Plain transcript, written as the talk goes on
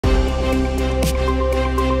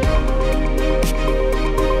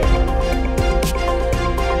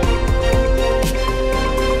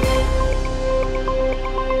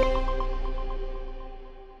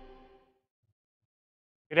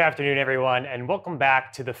afternoon, everyone, and welcome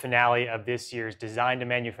back to the finale of this year's Design to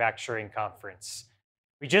Manufacturing Conference.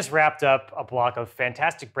 We just wrapped up a block of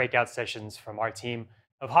fantastic breakout sessions from our team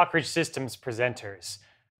of Hawkridge Systems presenters,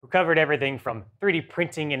 who covered everything from 3D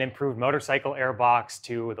printing and improved motorcycle airbox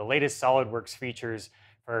to the latest SOLIDWORKS features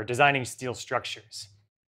for designing steel structures.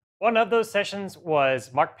 One of those sessions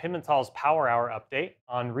was Mark Pimental's Power Hour update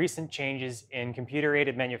on recent changes in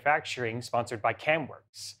computer-aided manufacturing sponsored by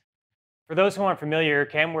CAMWorks. For those who aren't familiar,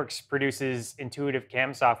 CAMWorks produces intuitive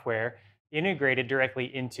CAM software integrated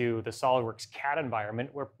directly into the SOLIDWORKS CAD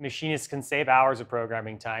environment, where machinists can save hours of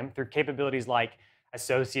programming time through capabilities like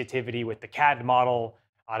associativity with the CAD model,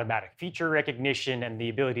 automatic feature recognition, and the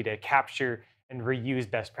ability to capture and reuse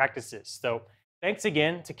best practices. So thanks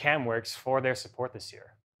again to CAMWorks for their support this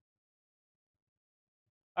year.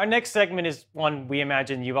 Our next segment is one we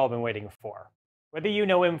imagine you've all been waiting for. Whether you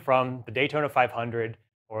know him from the Daytona 500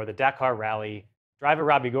 or the Dakar Rally, driver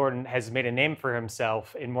Robby Gordon has made a name for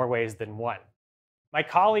himself in more ways than one. My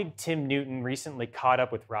colleague Tim Newton recently caught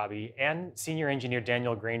up with Robby and senior engineer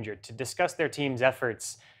Daniel Granger to discuss their team's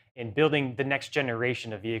efforts in building the next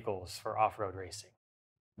generation of vehicles for off-road racing.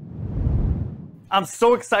 I'm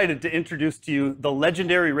so excited to introduce to you the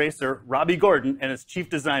legendary racer Robby Gordon and his chief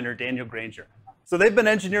designer Daniel Granger. So they've been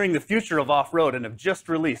engineering the future of off-road and have just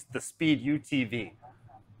released the Speed UTV.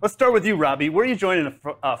 Let's start with you, Robby. Where are you joining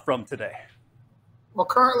from today? Well,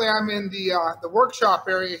 currently I'm in the workshop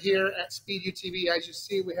area here at Speed UTV. As you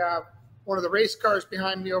see, we have one of the race cars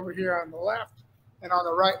behind me over here on the left, and on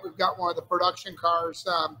the right we've got one of the production cars.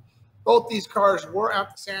 Both these cars were at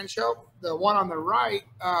the Sand Show. The one on the right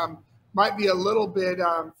might be a little bit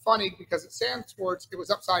funny because at Sandsports it was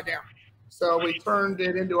upside down. So we turned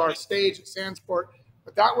it into our stage at Sandsport,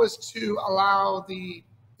 but that was to allow the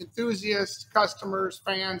enthusiasts, customers,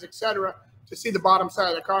 fans, etc., to see the bottom side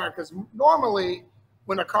of the car. Because normally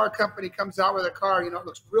when a car company comes out with a car, it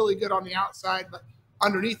looks really good on the outside, but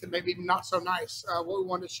underneath it maybe not so nice. What we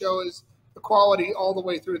want to show is the quality all the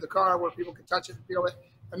way through the car, where people can touch it and feel it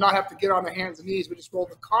and not have to get on their hands and knees. We just roll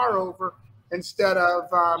the car over instead of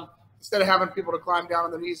having people to climb down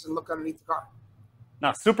on their knees and look underneath the car.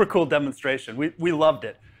 Now, super cool demonstration. We loved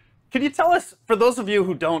it. Can you tell us, for those of you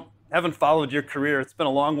who haven't followed your career, it's been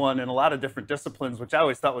a long one in a lot of different disciplines, which I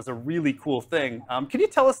always thought was a really cool thing. Can you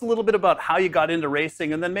tell us a little bit about how you got into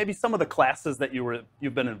racing and then maybe some of the classes that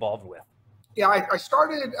you've been involved with? Yeah, I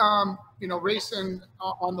started, racing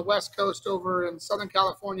on the West Coast over in Southern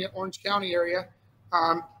California, Orange County area.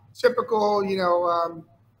 Typical,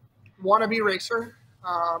 wannabe racer.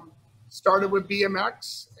 Started with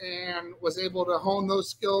BMX and was able to hone those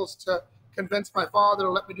skills to convince my father to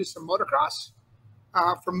let me do some motocross.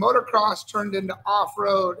 From motocross turned into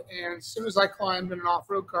off-road, and as soon as I climbed in an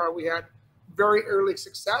off-road car, we had very early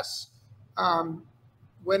success.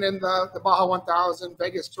 Went in the Baja 1000,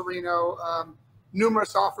 Vegas to Reno,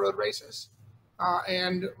 numerous off-road races,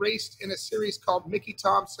 and raced in a series called Mickey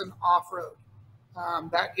Thompson Off-Road.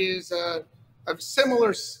 That is a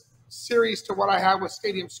similar series to what I have with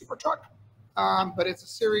Stadium Super Truck, but it's a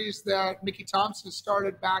series that Mickey Thompson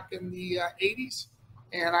started back in the 80s,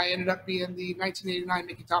 and I ended up being the 1989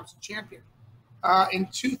 Mickey Thompson champion. In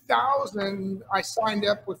 2000, I signed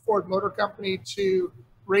up with Ford Motor Company to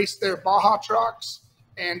race their Baja trucks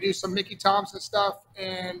and do some Mickey Thompson stuff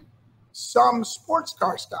and some sports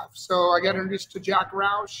car stuff. So I got introduced to Jack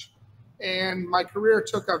Roush, and my career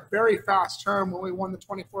took a very fast turn when we won the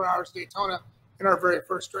 24 Hours Daytona in our very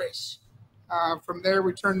first race. From there,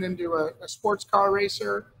 we turned into a sports car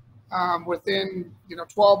racer. Within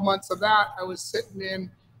 12 months of that, I was sitting in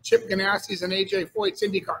Chip Ganassi's and AJ Foyt's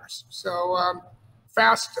Indy cars. So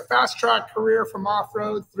fast track career from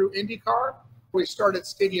off-road through IndyCar. We started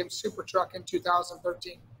Stadium Super Truck in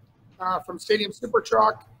 2013. From Stadium Super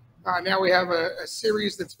Truck, now we have a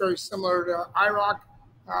series that's very similar to IROC,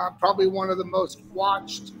 probably one of the most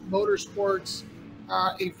watched motorsports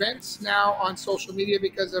events now on social media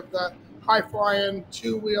because of the high-flying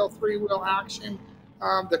two-wheel, three-wheel action.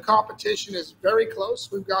 The competition is very close.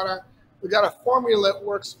 We've got a formula that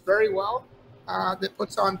works very well, that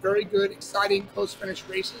puts on very good, exciting, close-finish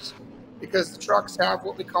races because the trucks have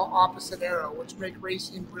what we call opposite aero, which make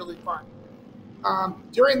racing really fun.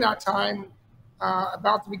 During that time,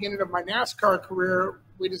 about the beginning of my NASCAR career,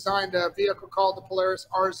 we designed a vehicle called the Polaris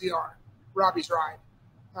RZR, Robby's Ride.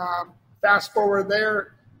 Fast forward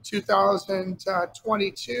there,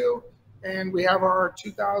 2022, and we have our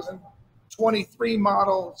 2023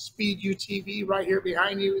 model Speed UTV right here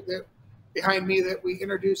behind me that we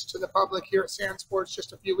introduced to the public here at Sandsports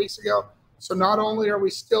just a few weeks ago. So not only are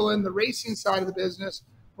we still in the racing side of the business,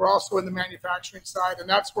 we're also in the manufacturing side, and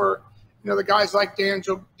that's where the guys like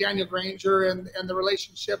Daniel Granger and the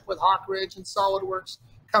relationship with Hawk Ridge and SolidWorks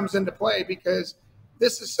comes into play, because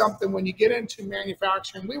this is something, when you get into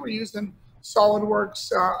manufacturing, we were using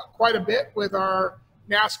SolidWorks quite a bit with our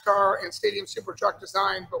NASCAR and Stadium Super Truck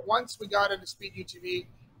design. But once we got into Speed UTV,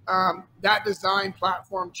 that design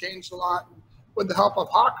platform changed a lot. And with the help of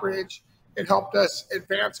Hawk Ridge, it helped us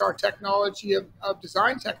advance our technology of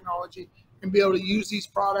design technology and be able to use these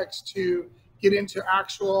products to get into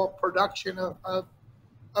actual production of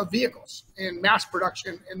vehicles and mass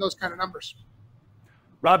production in those kind of numbers.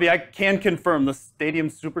 Robby, I can confirm the Stadium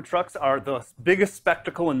Super Trucks are the biggest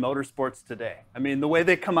spectacle in motorsports today. I mean, the way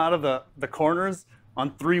they come out of the corners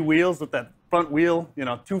on 3 wheels with that front wheel,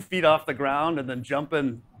 2 feet off the ground and then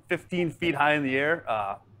jumping 15 feet high in the air,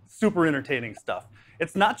 super entertaining stuff.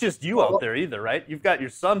 It's not just you out there either, right? You've got your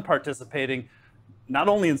son participating not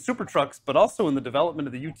only in Super Trucks, but also in the development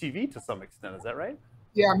of the UTV to some extent. Is that right?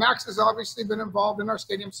 Yeah, Max has obviously been involved in our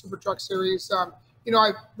Stadium Super Truck series.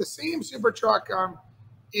 The Stadium Super Truck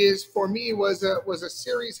for me was a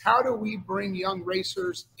series. How do we bring young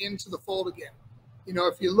racers into the fold again?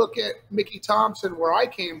 If you look at Mickey Thompson, where I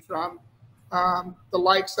came from, the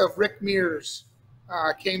likes of Rick Mears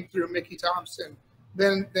came through Mickey Thompson.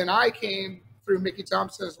 Then I came through Mickey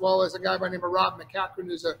Thompson, as well as a guy by the name of Rob McCachran,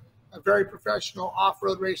 who's a very professional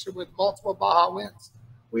off-road racer with multiple Baja wins.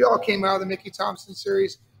 We all came out of the Mickey Thompson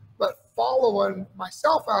series, but following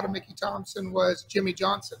myself out of Mickey Thompson was Jimmy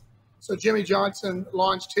Johnson. So Jimmy Johnson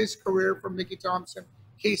launched his career from Mickey Thompson.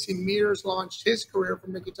 Casey Mears launched his career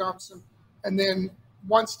from Mickey Thompson. And then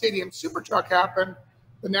once Stadium Super Truck happened,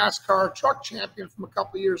 the NASCAR truck champion from a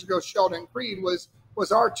couple of years ago, Sheldon Creed, was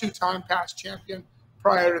our 2-time past champion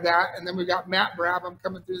prior to that. And then we got Matt Brabham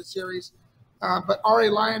coming through the series. But Ari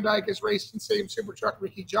Lyondike has raced in Stadium Super Truck.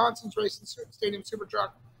 Ricky Johnson's raced in Stadium Super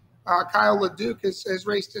Truck. Kyle LeDuc has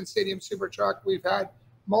raced in Stadium Super Truck. We've had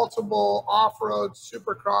multiple off-road,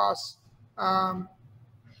 supercross,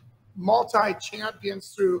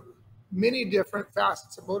 multi-champions through many different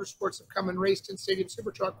facets of motorsports have come and raced in Stadium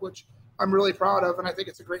Super Truck, which I'm really proud of, and I think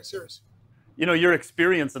it's a great series. Your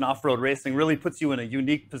experience in off-road racing really puts you in a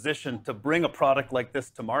unique position to bring a product like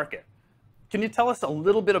this to market. Can you tell us a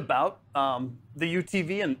little bit about the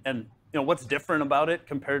UTV and what's different about it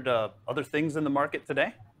compared to other things in the market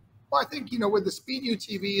today? Well, I think, with the Speed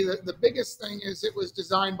UTV, the biggest thing is it was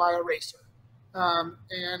designed by a racer.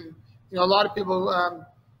 And a lot of people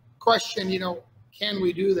question, can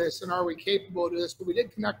we do this and are we capable of this? But we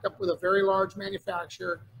did connect up with a very large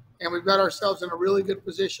manufacturer, and we've got ourselves in a really good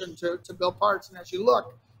position to build parts. And as you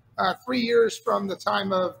look, 3 years from the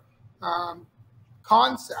time of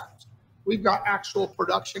concept, we've got actual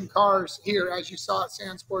production cars here, as you saw at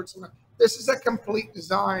Sand Sports. And this is a complete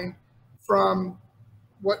design from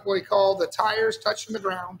what we call the tires touching the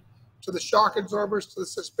ground, to the shock absorbers, to the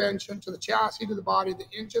suspension, to the chassis, to the body, the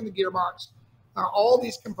engine, the gearbox. All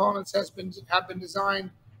these components have been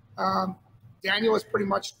designed. Daniel has pretty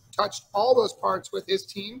much touched all those parts with his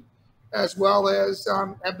team, as well as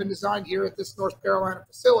have been designed here at this North Carolina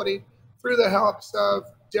facility through the helps of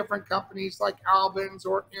different companies like Albins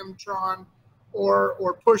or Mtron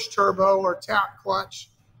or Push Turbo or Tap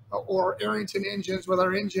Clutch or Arrington Engines. With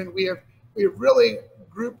our engine, we have really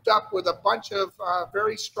grouped up with a bunch of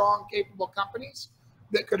very strong, capable companies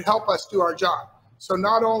that could help us do our job. So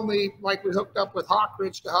not only like we hooked up with Hawk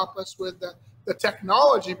Ridge to help us with the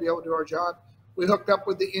technology to be able to do our job, we hooked up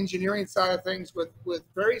with the engineering side of things with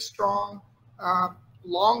very strong,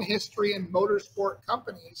 long history in motorsport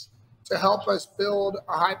companies to help us build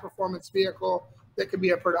a high-performance vehicle that could be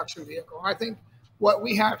a production vehicle. I think what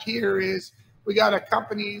we have here is we got a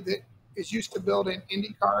company that is used to building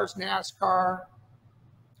Indy cars, NASCAR,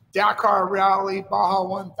 Dakar Rally, Baja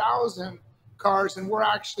 1000 cars, and we're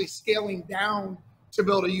actually scaling down to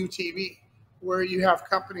build a UTV, where you have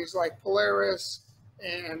companies like Polaris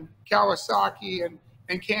and Kawasaki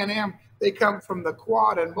and Can-Am. They come from the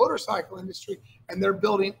quad and motorcycle industry, and they're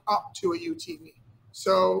building up to a UTV.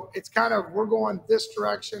 So it's kind of, we're going this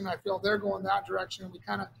direction, I feel they're going that direction,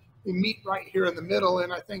 and we meet right here in the middle.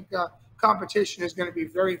 And I think competition is going to be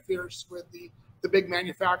very fierce with the big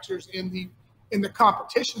manufacturers in the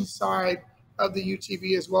competition side of the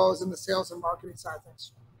UTV, as well as in the sales and marketing side of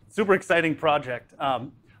things. Super exciting project.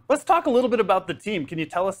 Let's talk a little bit about the team. Can you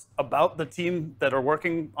tell us about the team that are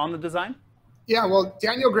working on the design? Yeah, well,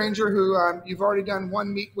 Daniel Granger, who you've already done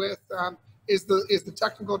one meet with, is the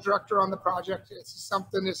technical director on the project. This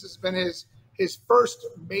has been his first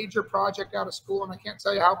major project out of school, and I can't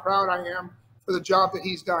tell you how proud I am for the job that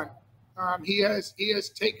he's done. He has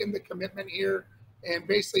taken the commitment here and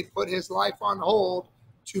basically put his life on hold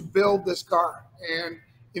to build this car. And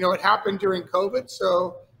it happened during COVID.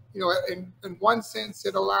 So, in one sense,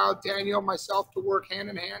 it allowed Daniel, myself to work hand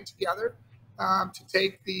in hand together to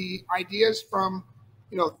take the ideas from,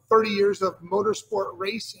 30 years of motorsport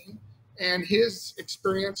racing and his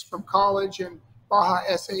experience from college and Baja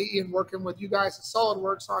SAE and working with you guys at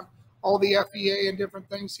SolidWorks on all the FEA and different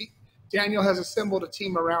things. Daniel has assembled a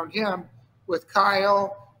team around him with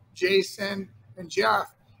Kyle, Jason, and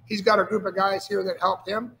Jeff. He's got a group of guys here that help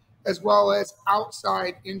him, as well as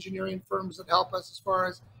outside engineering firms that help us as far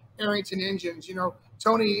as Arrington Engines.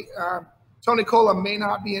 Tony Cola may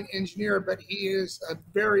not be an engineer, but he is a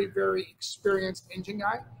very, very experienced engine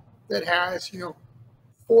guy that has,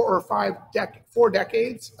 4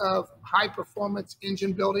 decades of high performance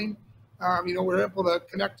engine building. We're able to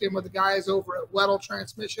connect him with the guys over at Weddle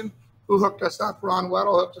Transmission, who hooked us up. Ron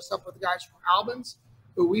Weddle hooked us up with the guys from Albans,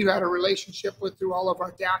 who we've had a relationship with through all of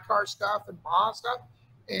our Dakar stuff and Baja stuff.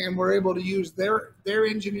 And we're able to use their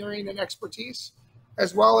engineering and expertise,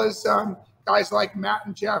 as well as guys like Matt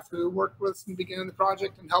and Jeff, who worked with us in the beginning of the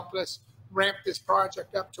project and helped us ramp this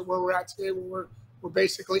project up to where we're at today, where we're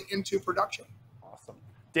basically into production. Awesome.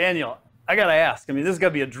 Daniel, I got to ask, this has got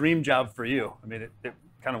to be a dream job for you. It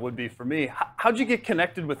kind of would be for me. How'd you get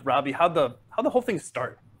connected with Robby? How'd the whole thing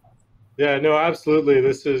start? Yeah, no, absolutely.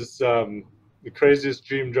 This is the craziest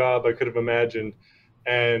dream job I could have imagined.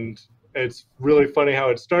 And it's really funny how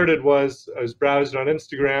it started was I was browsing on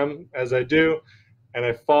Instagram, as I do, and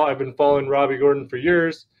I've been following Robby Gordon for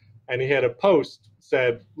years, and he had a post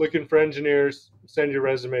said, looking for engineers, send your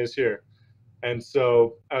resumes here. And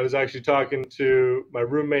so I was actually talking to my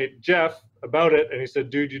roommate, Jeff, about it, and he said,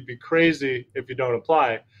 dude, you'd be crazy if you don't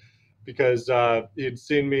apply, because he'd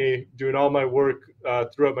seen me doing all my work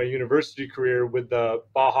throughout my university career with the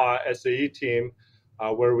Baja SAE team,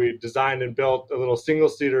 where we designed and built a little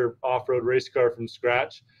single-seater off-road race car from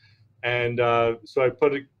scratch. And so I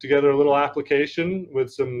put together a little application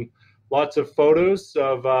with lots of photos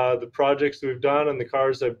of the projects we've done and the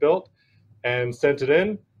cars I've built, and sent it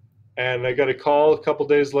in. And I got a call a couple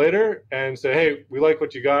days later and said, hey, we like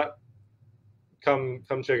what you got. Come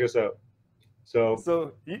check us out.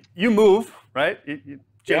 So you move, right? You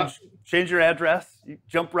change your address, you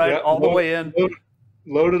jump all the way in.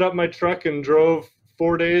 Loaded up my truck and drove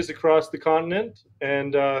 4 days across the continent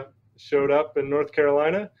and showed up in North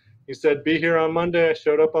Carolina. He said, be here on Monday. I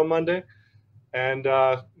showed up on Monday, and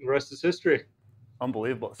the rest is history.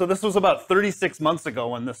 Unbelievable. So this was about 36 months ago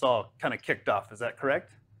when this all kind of kicked off. Is that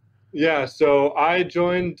correct? Yeah, so I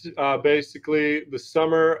joined basically the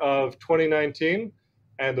summer of 2019,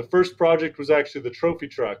 and the first project was actually the trophy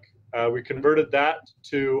truck. We converted that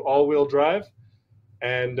to all-wheel drive,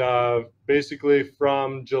 and basically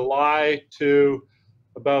from July to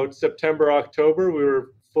about September, October, we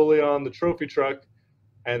were fully on the trophy truck,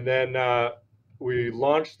 and then we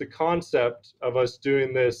launched the concept of us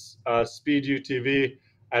doing this Speed UTV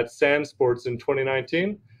at Sand Sports in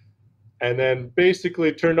 2019. And then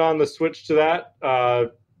basically turned on the switch to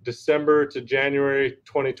that December to January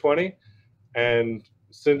 2020. And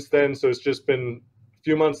since then, so it's just been a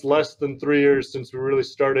few months, less than 3 years since we really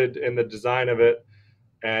started in the design of it.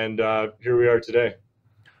 And here we are today.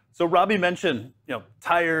 So Robby mentioned,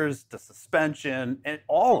 tires, the suspension, and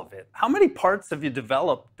all of it. How many parts have you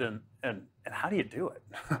developed, and how do you do it?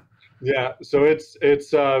 Yeah, so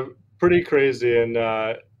it's pretty crazy, and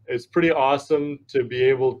it's pretty awesome to be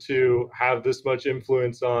able to have this much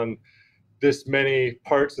influence on this many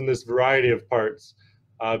parts and this variety of parts.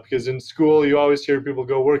 Because in school, you always hear people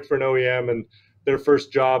go work for an OEM, and their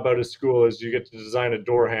first job out of school is you get to design a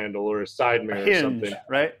door handle or a side mirror or something.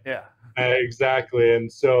 Right? Yeah. Exactly.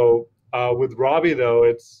 And so with Robby, though,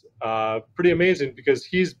 it's pretty amazing because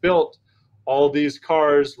he's built all these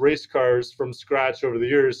cars, race cars, from scratch over the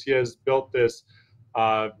years. He has built this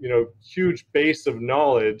huge base of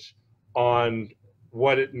knowledge on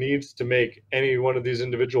what it needs to make any one of these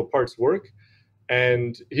individual parts work.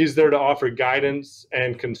 And he's there to offer guidance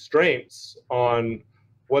and constraints on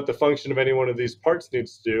what the function of any one of these parts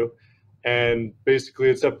needs to do. And basically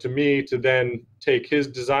it's up to me to then take his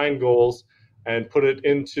design goals and put it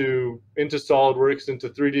into SolidWorks, into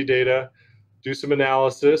 3D data, do some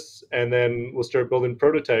analysis, and then we'll start building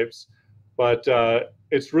prototypes. But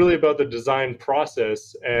it's really about the design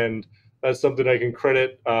process, and that's something I can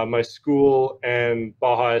credit my school and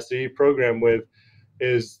Baja SE program with,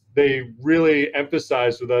 is they really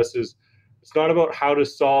emphasize with us is it's not about how to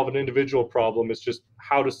solve an individual problem, it's just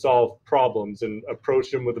how to solve problems and approach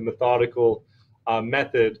them with a methodical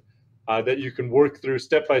method that you can work through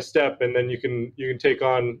step by step, and then you can take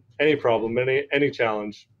on any problem, any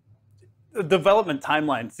challenge. The development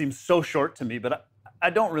timeline seems so short to me, but I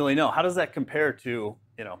don't really know. How does that compare to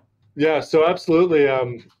you know? Yeah, so absolutely.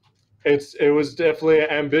 It was definitely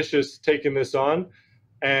ambitious taking this on,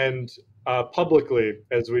 and publicly,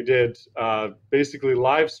 as we did, basically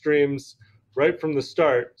live streams right from the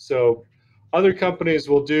start. So other companies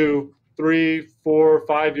will do 3, 4,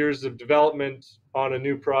 5 years of development on a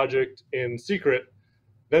new project in secret.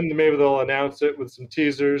 Then maybe they'll announce it with some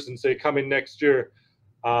teasers and say coming next year.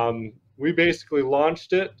 We basically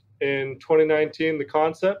launched it in 2019, the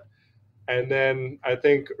concept. And then I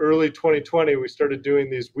think early 2020, we started doing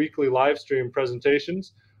these weekly live stream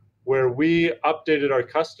presentations where we updated our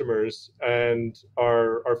customers and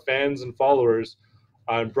our fans and followers,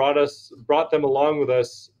 and brought them along with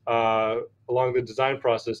us along the design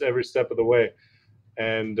process every step of the way.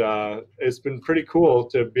 And it's been pretty cool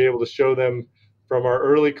to be able to show them from our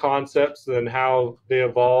early concepts and how they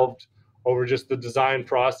evolved over just the design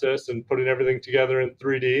process and putting everything together in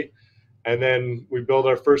 3D. And then we build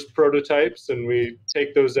our first prototypes and we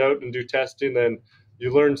take those out and do testing. Then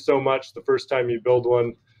you learn so much the first time you build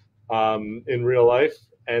one in real life.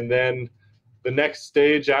 And then the next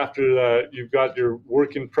stage after you've got your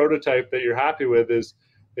working prototype that you're happy with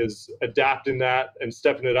is adapting that and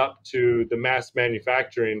stepping it up to the mass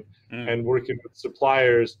manufacturing and working with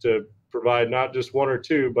suppliers to provide not just one or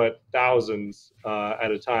two, but thousands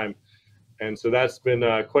at a time. And so that's been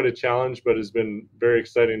quite a challenge, but has been very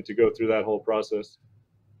exciting to go through that whole process.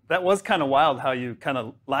 That was kind of wild how you kind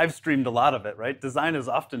of live streamed a lot of it, right? Design is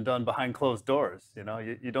often done behind closed doors. You know,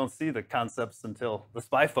 you don't see the concepts until the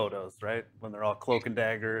spy photos, right? When they're all cloak and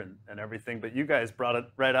dagger and everything. But you guys brought it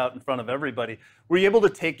right out in front of everybody. Were you able to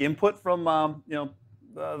take input from,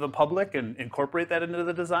 the public and incorporate that into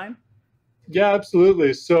the design? Yeah,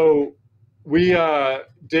 absolutely. So we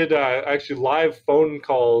did actually live phone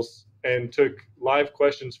calls and took live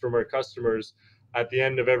questions from our customers at the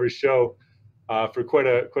end of every show for quite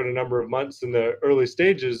a number of months in the early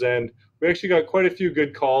stages, and we actually got quite a few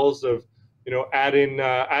good calls of, adding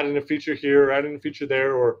a feature here, or adding a feature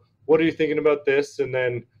there, or what are you thinking about this? And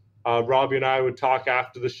then Robby and I would talk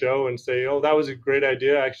after the show and say, oh, that was a great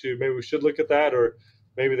idea. Actually, maybe we should look at that, or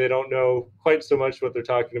maybe they don't know quite so much what they're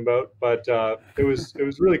talking about. But it was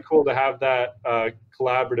really cool to have that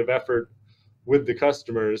collaborative effort with the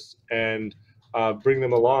customers and bring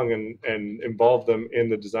them along and involve them in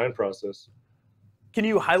the design process. Can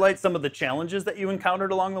you highlight some of the challenges that you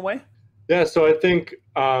encountered along the way? Yeah, so I think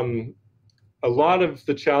a lot of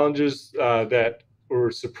the challenges that were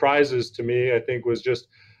surprises to me, I think, was just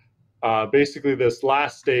basically this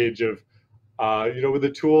last stage of, with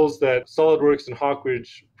the tools that SOLIDWORKS and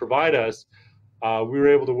Hawkridge provide us, we were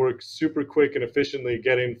able to work super quick and efficiently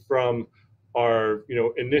getting from our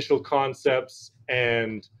initial concepts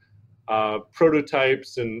and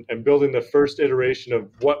prototypes and building the first iteration of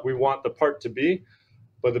what we want the part to be.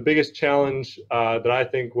 But the biggest challenge that I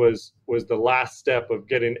think was the last step of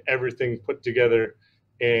getting everything put together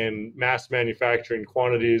in mass manufacturing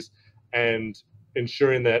quantities and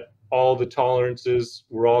ensuring that all the tolerances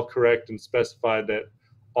were all correct and specified, that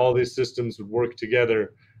all these systems would work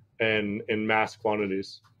together and in mass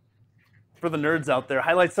quantities. For the nerds out there,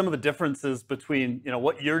 highlight some of the differences between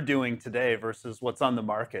what you're doing today versus what's on the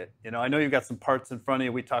market. I know you've got some parts in front of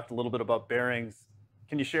you. We talked a little bit about bearings.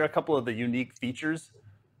 Can you share a couple of the unique features?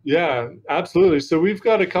 Yeah, absolutely. So we've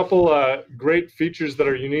got a couple great features that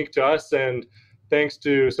are unique to us, and thanks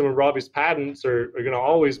to some of Robby's patents, are going to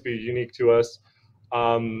always be unique to us.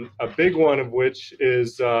 A big one of which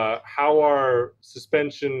is how our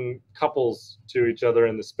suspension couples to each other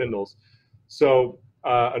in the spindles. So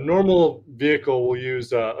a normal vehicle will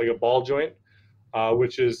use like a ball joint,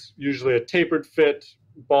 which is usually a tapered fit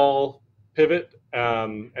ball pivot,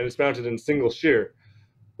 and it's mounted in single shear.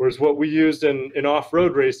 Whereas what we used in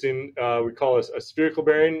off-road racing, we call a spherical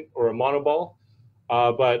bearing or a monoball.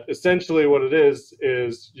 But essentially what it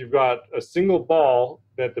is you've got a single ball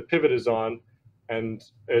that the pivot is on, and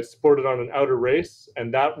it's supported on an outer race,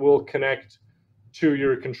 and that will connect to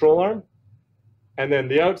your control arm. And then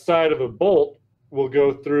the outside of a bolt will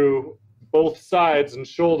go through both sides and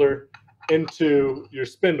shoulder into your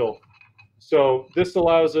spindle. So this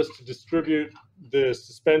allows us to distribute the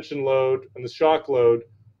suspension load and the shock load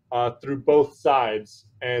through both sides.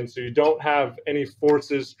 And so you don't have any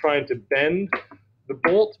forces trying to bend the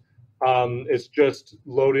bolt. It's just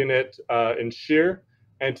loading it in shear.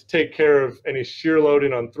 And to take care of any shear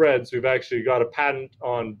loading on threads, we've actually got a patent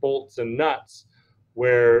on bolts and nuts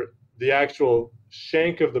where the actual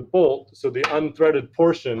shank of the bolt, so the unthreaded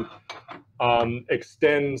portion,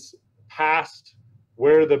 extends past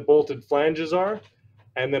where the bolted flanges are,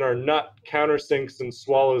 and then our nut countersinks and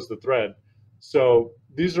swallows the thread. So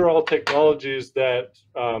these are all technologies that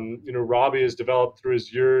Robby has developed through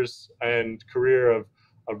his years and career of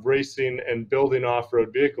racing and building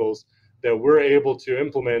off-road vehicles that we're able to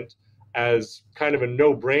implement as kind of a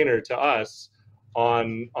no-brainer to us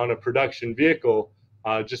on a production vehicle,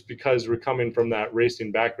 just because we're coming from that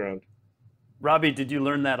racing background. Robby, did you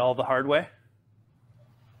learn that all the hard way?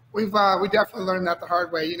 We definitely learned that the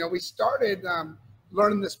hard way. We started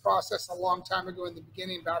learning this process a long time ago in the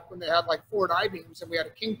beginning, back when they had like Ford I-beams and we had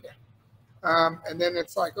a Kingpin. And then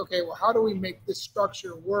it's like, okay, well, how do we make this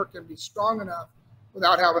structure work and be strong enough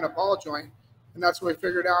without having a ball joint? And that's what we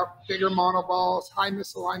figured out: bigger monoballs, high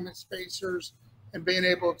misalignment spacers, and being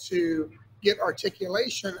able to get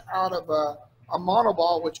articulation out of a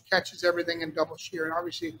monoball, which catches everything in double shear. And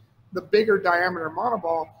obviously the bigger diameter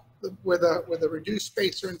monoball with a reduced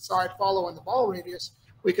spacer inside following the ball radius,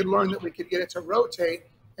 we could learn that we could get it to rotate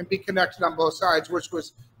and be connected on both sides, which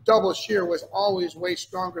was double shear was always way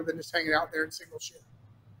stronger than just hanging out there in single shear.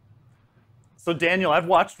 So Daniel, I've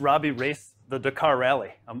watched Robby race the Dakar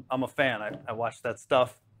Rally. I'm a fan. I watched that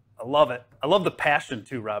stuff. I love it. I love the passion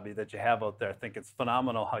too, Robby, that you have out there. I think it's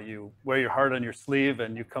phenomenal how you wear your heart on your sleeve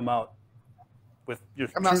and you come out with your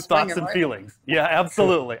true thoughts and feelings. Yeah,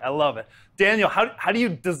 absolutely. I love it. Daniel, how do you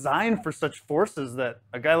design for such forces that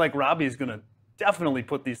a guy like Robby is going to definitely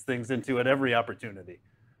put these things into at every opportunity?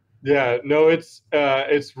 Yeah, no, it's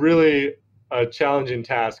really a challenging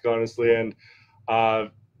task, honestly. And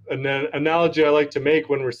an analogy I like to make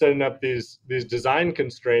when we're setting up these design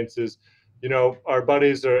constraints is, our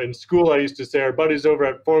buddies are in school. I used to say our buddies over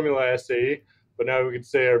at Formula SAE, but now we could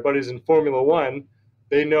say our buddies in Formula One.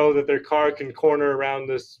 They know that their car can corner around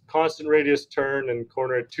this constant radius turn and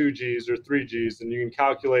corner at 2Gs or 3Gs, and you can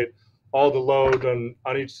calculate all the load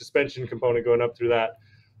on each suspension component going up through that.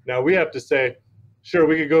 Now we have to say, sure,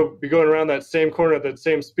 we could be going around that same corner at that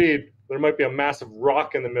same speed. There might be a massive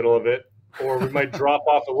rock in the middle of it, or we might drop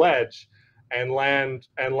off a ledge and land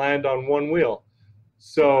on one wheel.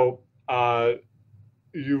 So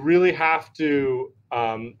you really have to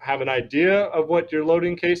have an idea of what your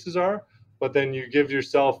loading cases are, but then you give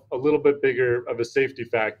yourself a little bit bigger of a safety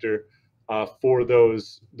factor for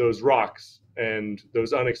those rocks and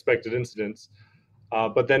those unexpected incidents.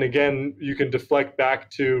 But then again, you can deflect back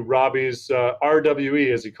to Robby's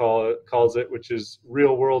RWE, as he calls it, which is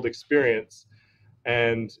real world experience.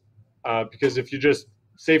 And because if you just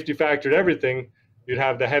safety factored everything, you'd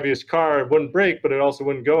have the heaviest car. It wouldn't break, but it also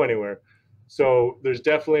wouldn't go anywhere. So there's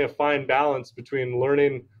definitely a fine balance between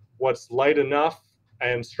learning what's light enough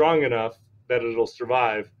and strong enough that it'll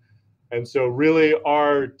survive. And so really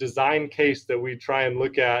our design case that we try and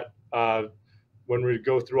look at when we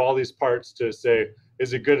go through all these parts to say,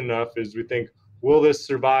 is it good enough, is we think, will this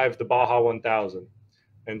survive the Baja 1000?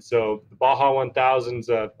 And so the Baja 1000 is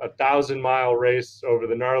a 1,000-mile race over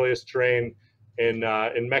the gnarliest terrain in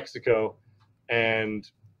Mexico. And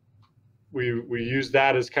we use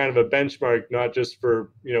that as kind of a benchmark, not just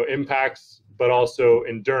for impacts, but also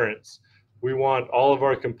endurance. We want all of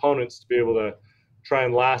our components to be able to try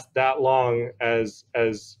and last that long as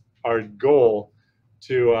our goal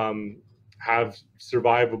to have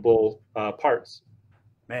survivable parts.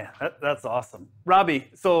 Man, that's awesome. Robby,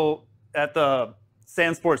 so at the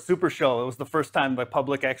Sandsport Super Show, it was the first time the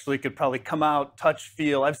public actually could probably come out, touch,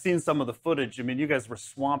 feel. I've seen some of the footage. I mean, you guys were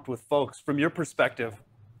swamped with folks. From your perspective,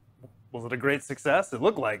 was it a great success? It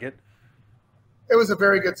looked like it. It was a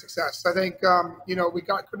very good success. I think, we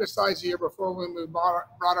got criticized the year before when we brought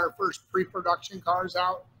our first pre-production cars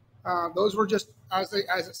out. Those were just, as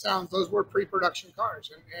it sounds, those were pre-production cars.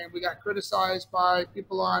 And we got criticized by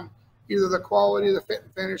people on either the quality, the fit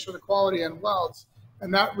and finish, or the quality and welds.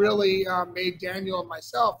 And that really made Daniel and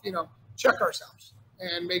myself, check ourselves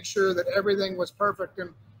and make sure that everything was perfect. And,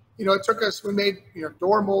 it took us, we made,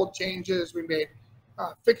 door mold changes. We made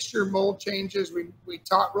fixture mold changes. We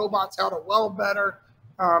taught robots how to weld better.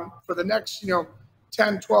 For the next,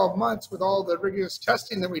 10, 12 months with all the rigorous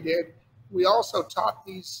testing that we did, we also taught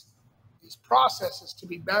these processes to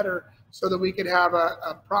be better so that we could have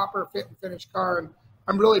a proper fit and finish car. And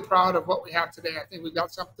I'm really proud of what we have today. I think we've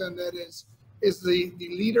got something that is the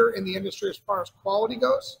leader in the industry as far as quality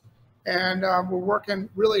goes. And we're working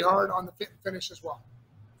really hard on the fit and finish as well.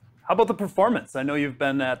 How about the performance? I know you've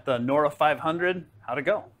been at the Nora 500. How'd it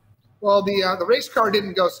go? Well, the race car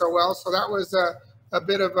didn't go so well, so that was a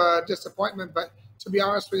bit of a disappointment. But to be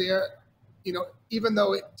honest with you, even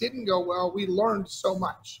though it didn't go well, we learned so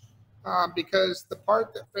much because the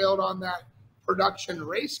part that failed on that production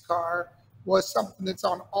race car was something that's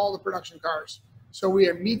on all the production cars. So we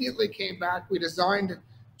immediately came back.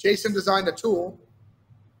 Jason designed a tool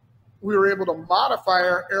we were able to modify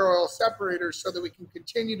our air oil separators so that we can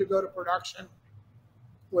continue to go to production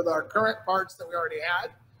with our current parts that we already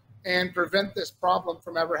had and prevent this problem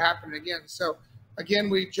from ever happening again. So again,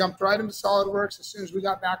 we jumped right into SolidWorks as soon as we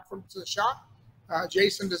got back to the shop.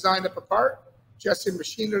 Jason designed up a part. Jesse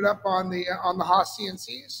machined it up on the Haas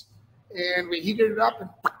CNCs, and we heated it up and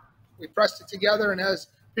we pressed it together. And as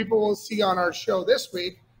people will see on our show this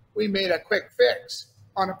week, we made a quick fix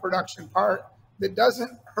on a production part that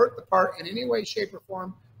doesn't hurt the part in any way, shape, or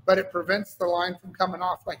form, but it prevents the line from coming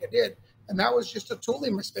off like it did. And that was just a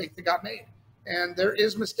tooling mistake that got made. And there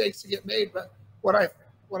is mistakes to get made, but what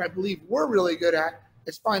I believe we're really good at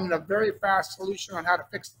is finding a very fast solution on how to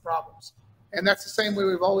fix the problems. And that's the same way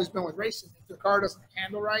we've always been with racing. If the car doesn't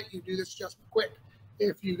handle right, you do this adjustment quick.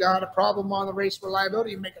 If you got a problem on the race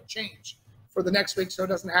reliability, you make a change for the next week so it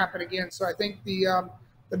doesn't happen again. So I think the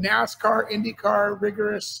NASCAR, IndyCar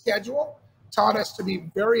rigorous schedule taught us to be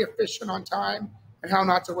very efficient on time and how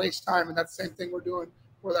not to waste time. And that's the same thing we're doing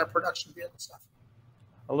with our production vehicle stuff.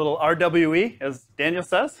 A little RWE, as Daniel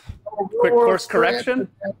says. Quick course correction.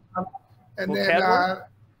 And then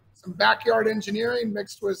some backyard engineering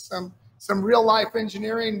mixed with some real life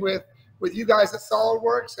engineering with you guys at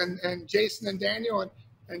SolidWorks and Jason and Daniel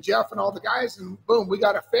and Jeff and all the guys, and boom, we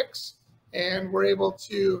got a fix, and we're able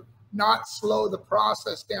to not slow the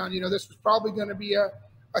process down. You know, this was probably going to be a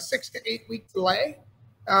 6 to 8 week delay,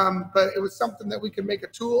 but it was something that we could make a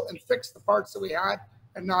tool and fix the parts that we had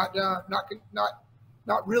and not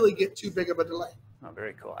really get too big of a delay. Oh,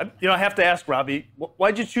 very cool. I have to ask, Robby,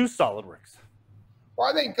 why'd you choose SolidWorks? Well,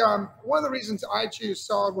 I think one of the reasons I choose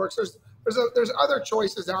SolidWorks, there's other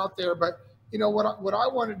choices out there, but you know what I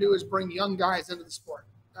want to do is bring young guys into the sport,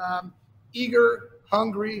 eager,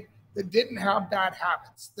 hungry, that didn't have bad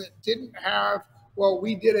habits, that didn't have, well,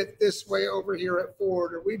 we did it this way over here at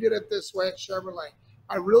Ford, or we did it this way at Chevrolet.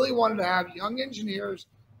 I really wanted to have young engineers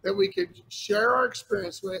that we could share our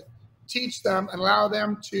experience with, teach them, and allow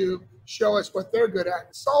them to show us what they're good at.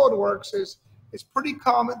 And SolidWorks is pretty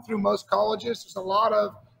common through most colleges. There's a lot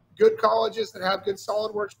of good colleges that have good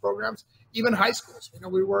SolidWorks programs, even high schools. You know,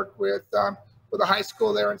 we work with a high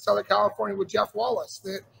school there in Southern California with Jeff Wallace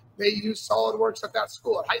that they use SolidWorks at that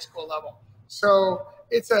school at high school level. So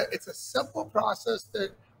it's a simple process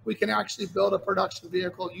that we can actually build a production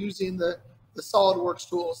vehicle using the SolidWorks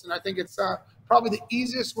tools. And I think it's probably the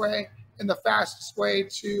easiest way and the fastest way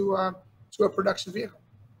to a production vehicle.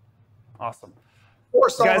 Awesome. Or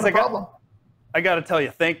solve the problem. I got to tell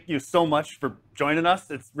you, thank you so much for joining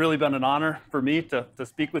us. It's really been an honor for me to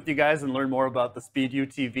speak with you guys and learn more about the Speed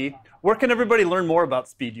UTV. Where can everybody learn more about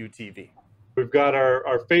Speed UTV? We've got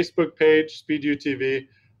our Facebook page, Speed UTV.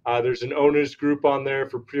 There's an owners group on there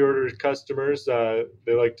for pre-order customers. They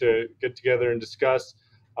like to get together and discuss.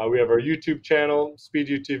 We have our YouTube channel, Speed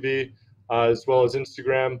UTV, as well as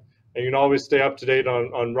Instagram. And you can always stay up to date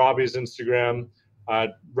on Robby's Instagram,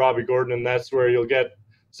 Robby Gordon, and that's where you'll get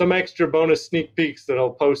some extra bonus sneak peeks that he'll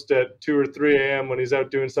post at 2 or 3 a.m. when he's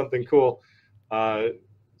out doing something cool.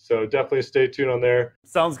 So definitely stay tuned on there.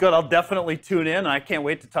 Sounds good. I'll definitely tune in. I can't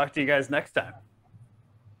wait to talk to you guys next time.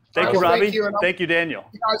 Thank you, Robby. Thank you, Daniel.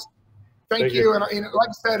 Guys, thank you. And like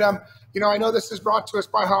I said, I know this is brought to us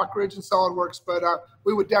by Hawk Ridge and SolidWorks, but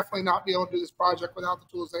we would definitely not be able to do this project without the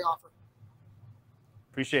tools they offer.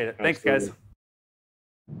 Appreciate it. Thanks, guys.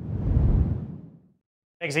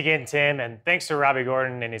 Thanks again, Tim, and thanks to Robby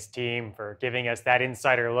Gordon and his team for giving us that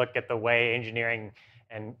insider look at the way engineering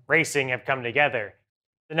and racing have come together.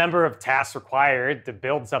 The number of tasks required to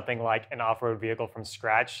build something like an off-road vehicle from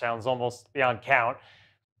scratch sounds almost beyond count,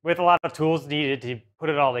 with a lot of tools needed to put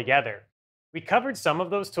it all together. We covered some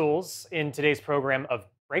of those tools in today's program of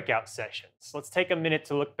breakout sessions. Let's take a minute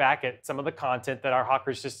to look back at some of the content that our Hawk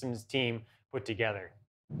Ridge Systems team put together.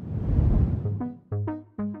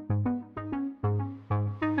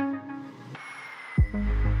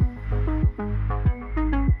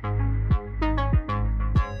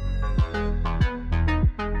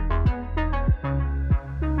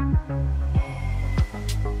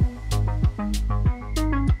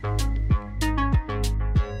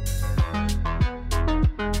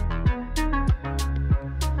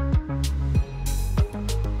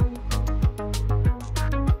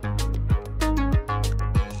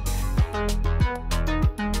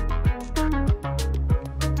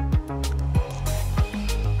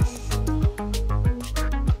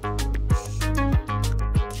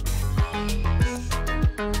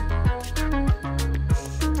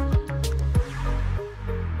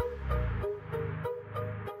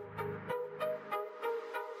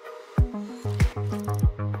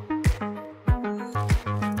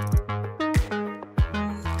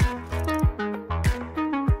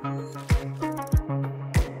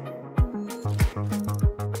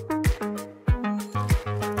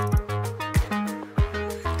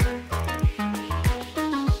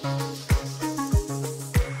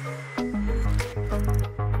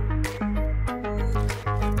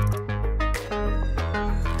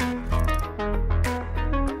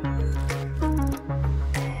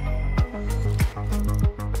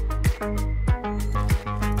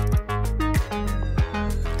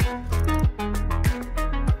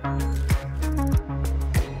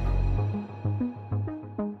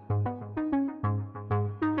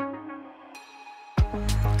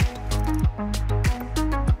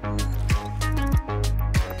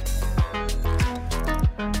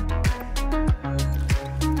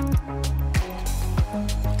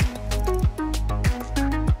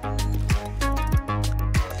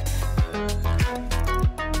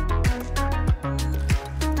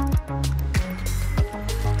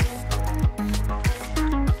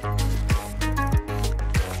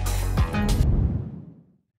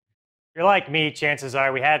 you're like me, chances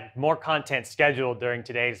are we had more content scheduled during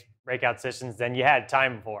today's breakout sessions than you had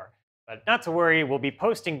time for. But not to worry, we'll be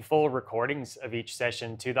posting full recordings of each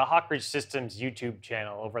session to the Hawkridge Systems YouTube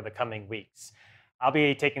channel over the coming weeks. I'll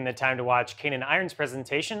be taking the time to watch Kanan Iron's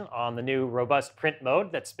presentation on the new robust print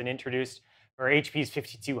mode that's been introduced for HP's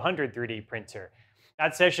 5200 3D printer.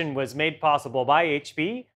 That session was made possible by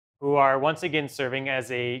HP, who are once again serving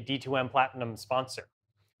as a D2M Platinum sponsor.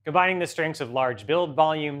 Combining the strengths of large build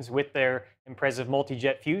volumes with their impressive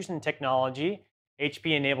multi-jet fusion technology,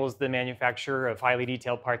 HP enables the manufacture of highly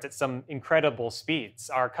detailed parts at some incredible speeds.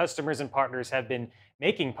 Our customers and partners have been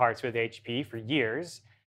making parts with HP for years,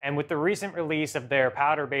 and with the recent release of their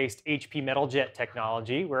powder-based HP Metal Jet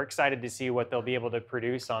technology, we're excited to see what they'll be able to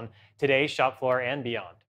produce on today's shop floor and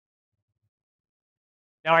beyond.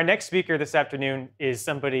 Now, our next speaker this afternoon is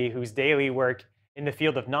somebody whose daily work in the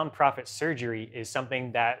field of nonprofit surgery is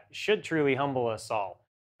something that should truly humble us all.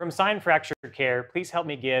 From Sign Fracture Care, please help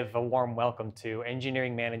me give a warm welcome to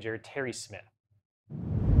Engineering Manager Terry Smith.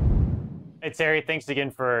 Hey, Terry, thanks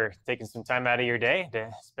again for taking some time out of your day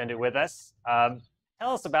to spend it with us.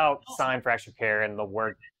 Tell us about Sign Fracture Care and the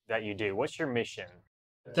work that you do. What's your mission?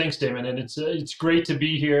 Thanks, Damon, and it's great to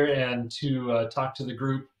be here and to talk to the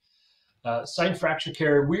group. Sign Fracture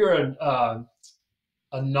Care, we are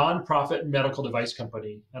a nonprofit medical device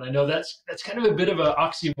company. And I know that's kind of a bit of an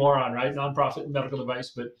oxymoron, right? Nonprofit medical device,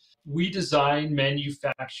 but we design,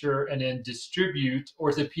 manufacture, and then distribute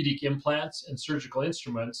orthopedic implants and surgical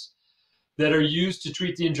instruments that are used to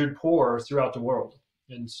treat the injured poor throughout the world.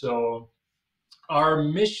 And so our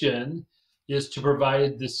mission is to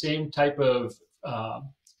provide the same type of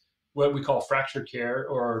what we call fracture care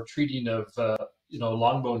or treating of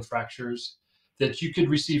long bone fractures that you could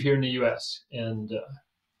receive here in the U.S. And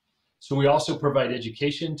so we also provide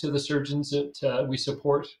education to the surgeons that we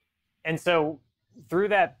support. And so through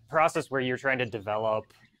that process where you're trying to develop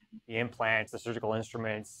the implants, the surgical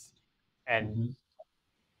instruments, and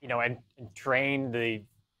and train the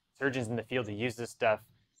surgeons in the field to use this stuff,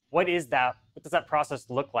 what does that process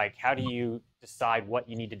look like? How do you decide what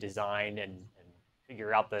you need to design and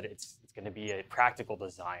figure out that it's going to be a practical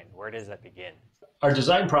design? Where does that begin? Our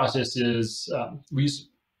design process is we use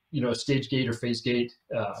a stage gate or phase gate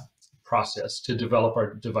process to develop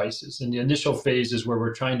our devices. And the initial phase is where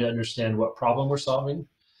we're trying to understand what problem we're solving.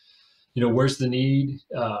 Where's the need,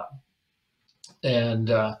 and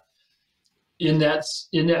in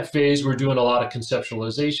that phase, we're doing a lot of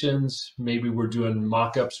conceptualizations. Maybe we're doing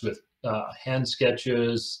mock-ups with hand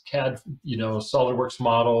sketches, CAD, SOLIDWORKS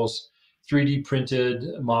models, 3D printed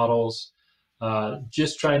models,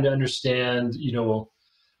 just trying to understand,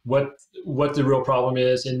 what the real problem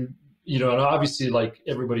is. And, and obviously, like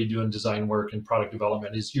everybody doing design work and product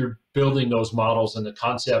development, is you're building those models and the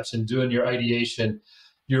concepts and doing your ideation,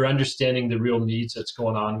 you're understanding the real needs that's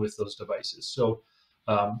going on with those devices. So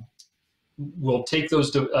we'll take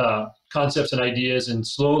those concepts and ideas and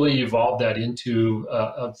slowly evolve that into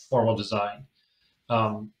a formal design.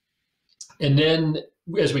 And then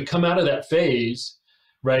as we come out of that phase,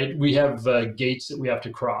 right, we have gates that we have to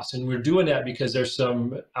cross, and we're doing that because there's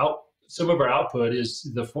some of our output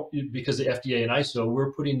is because of FDA and ISO,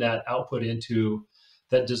 we're putting that output into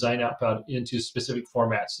that design output into specific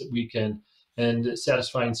formats that we can, and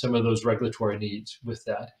satisfying some of those regulatory needs with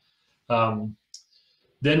that.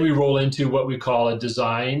 Then we roll into what we call a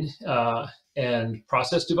design and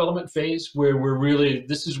process development phase, where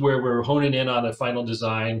this is where we're honing in on a final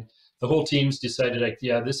design. The whole team's decided, like,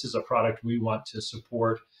 yeah, this is a product we want to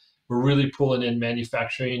support. We're really pulling in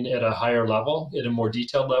manufacturing at a higher level, at a more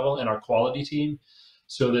detailed level, and our quality team,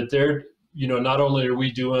 so that they're, not only are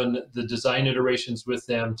we doing the design iterations with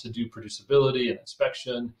them to do producibility and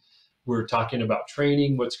inspection, we're talking about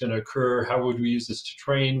training, what's going to occur, how would we use this to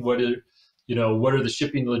train, what are the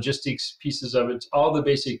shipping logistics pieces of it, all the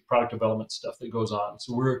basic product development stuff that goes on.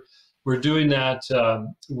 So we're doing that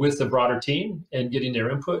with the broader team and getting their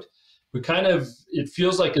input. It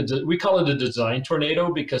feels like we call it a design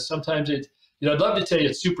tornado, because sometimes I'd love to tell you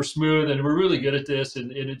it's super smooth and we're really good at this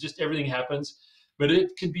and it just, everything happens, but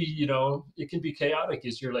it can be, it can be chaotic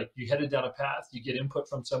as you headed down a path, you get input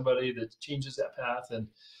from somebody that changes that path. And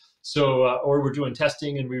so, or we're doing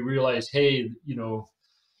testing and we realize, hey,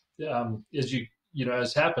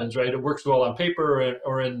 as happens, right? It works well on paper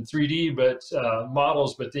or in 3D, but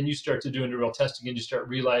models, but then you start to doing the real testing and you start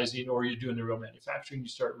realizing, or you're doing the real manufacturing, you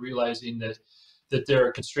start realizing that there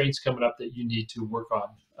are constraints coming up that you need to work on.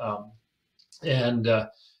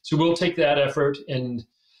 So we'll take that effort, and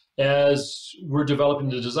as we're developing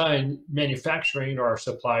the design, manufacturing, or our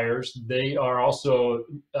suppliers, they are also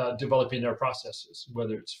developing their processes,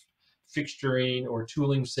 whether it's fixturing or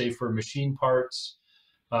tooling, say for machine parts,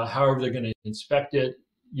 however they're going to inspect it,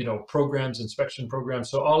 programs, inspection programs.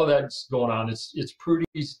 So all of that's going on. It's pretty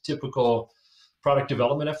typical product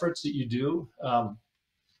development efforts that you do.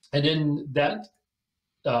 And then that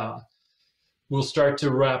we'll start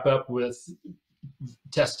to wrap up with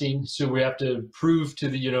testing. So we have to prove to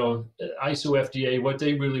the, ISO FDA, what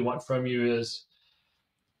they really want from you is,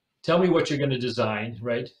 tell me what you're going to design,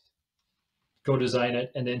 right? Go design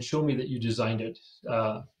it, and then show me that you designed it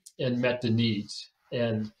and met the needs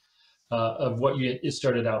and of what it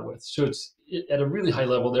started out with. So it's at a really high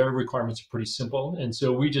level, their requirements are pretty simple. And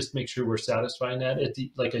so we just make sure we're satisfying that.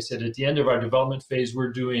 Like I said, at the end of our development phase,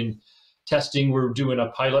 we're doing testing, we're doing a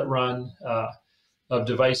pilot run of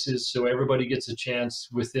devices. So everybody gets a chance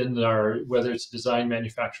within our, whether it's design,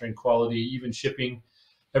 manufacturing, quality, even shipping,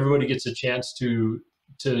 everybody gets a chance to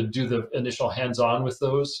do the initial hands-on with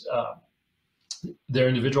those, their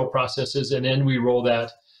individual processes. And then we roll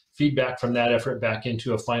that feedback from that effort back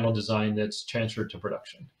into a final design that's transferred to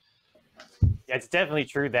production. Yeah, it's definitely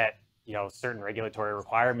true that, certain regulatory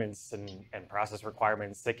requirements and process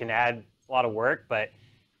requirements that can add a lot of work, but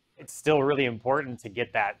it's still really important to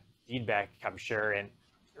get that feedback, I'm sure, and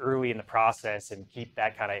early in the process and keep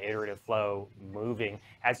that kind of iterative flow moving.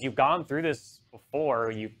 As you've gone through this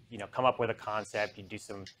before, you come up with a concept, you do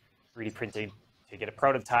some 3D printing to get a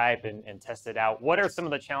prototype and test it out. What are some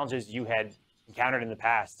of the challenges you had encountered in the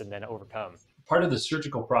past and then overcome? Part of the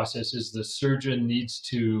surgical process is the surgeon needs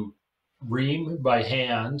to ream by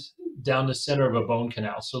hand down the center of a bone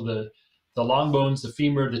canal. So the long bones, the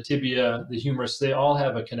femur, the tibia, the humerus, they all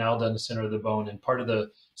have a canal down the center of the bone. And part of the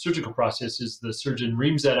surgical process is the surgeon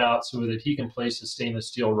reams that out so that he can place a stainless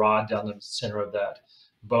steel rod down the center of that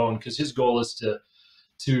bone, because his goal is to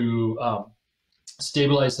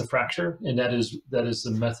stabilize the fracture. And that is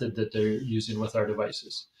the method that they're using with our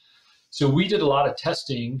devices. So we did a lot of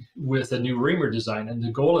testing with a new reamer design. And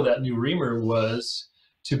the goal of that new reamer was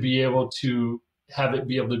to be able to have it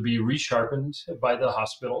be able to be resharpened by the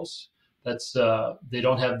hospitals. That's they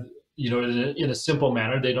don't have, in a simple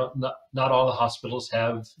manner, not all the hospitals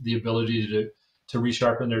have the ability to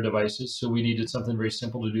resharpen their devices. So we needed something very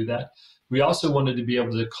simple to do that. We also wanted to be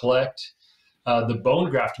able to collect the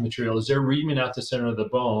bone graft material. As they're reaming out the center of the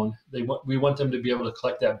bone, we want them to be able to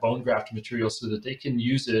collect that bone graft material so that they can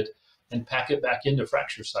use it and pack it back into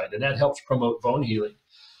fracture site. And that helps promote bone healing.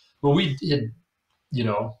 Well, we had,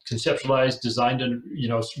 conceptualized, designed a,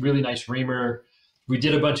 really nice reamer. We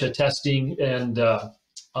did a bunch of testing and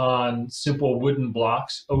on simple wooden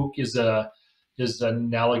blocks. Oak is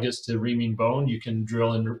analogous to reaming bone. You can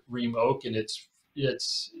drill and ream oak, and it's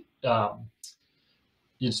not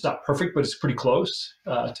perfect, but it's pretty close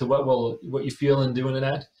to what you feel in doing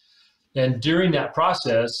that. And during that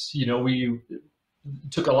process, we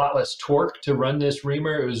took a lot less torque to run this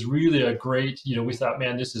reamer. It was really a great, we thought,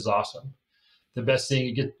 man, this is awesome. The best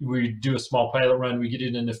thing, we do a small pilot run, we get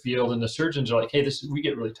it in the field, and the surgeons are like, hey, we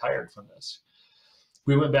get really tired from this.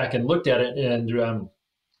 We went back and looked at it and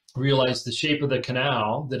realized the shape of the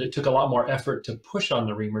canal, that it took a lot more effort to push on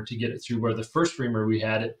the reamer to get it through, where the first reamer we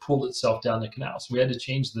had, it pulled itself down the canal. So we had to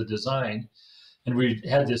change the design, and we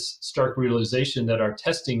had this stark realization that our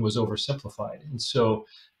testing was oversimplified. And so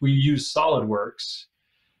we used SOLIDWORKS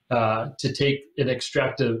to take and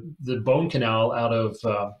extract the bone canal out of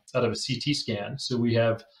a CT scan. So we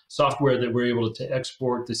have software that we're able to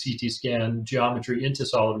export the CT scan geometry into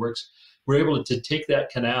SOLIDWORKS. We're able to take that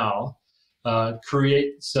canal,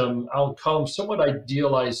 create some, I'll call them somewhat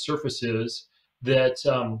idealized surfaces that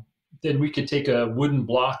then we could take a wooden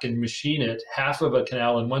block and machine it, half of a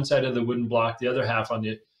canal on one side of the wooden block, the other half on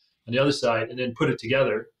the other side, and then put it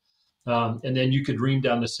together. And then you could ream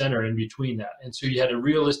down the center in between that. And so you had a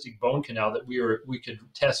realistic bone canal that we could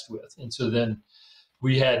test with. And so then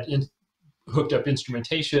we had hooked up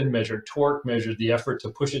instrumentation, measured torque, measured the effort to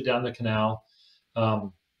push it down the canal.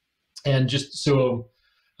 And just so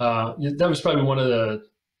that was probably one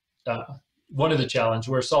of the challenges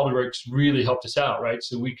where SOLIDWORKS really helped us out, right?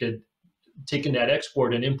 So we could taking that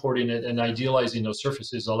export and importing it and idealizing those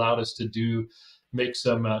surfaces allowed us to make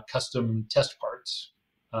some custom test parts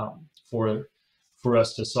for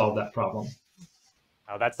us to solve that problem.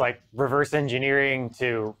 Oh, that's like reverse engineering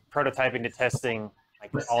to prototyping to testing,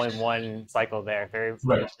 like all in one cycle there. Very,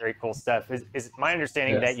 very cool stuff. Is my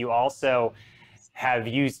understanding that you also have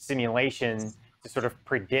used simulation to sort of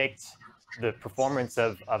predict the performance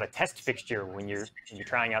of a test fixture when you're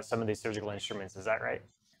trying out some of these surgical instruments? Is that right?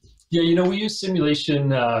 Yeah, we use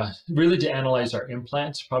simulation really to analyze our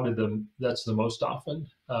implants. Probably that's the most often.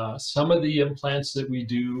 Some of the implants that we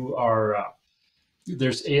do are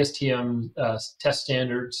there's ASTM test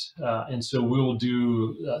standards, and so we'll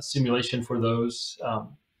do simulation for those.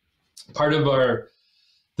 Part of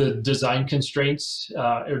the design constraints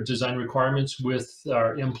or design requirements with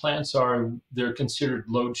our implants are they're considered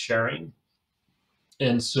load sharing.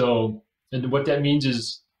 And so, and what that means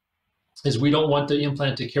is we don't want the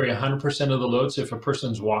implant to carry 100% of the load. So if a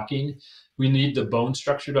person's walking, we need the bone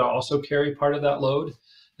structure to also carry part of that load.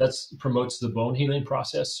 That promotes the bone healing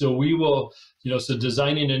process. So we will, so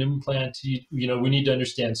designing an implant, we need to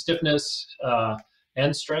understand stiffness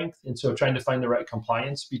and strength. And so trying to find the right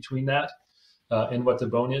compliance between that and what the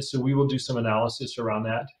bone is. So we will do some analysis around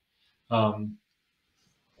that.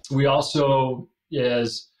 We also,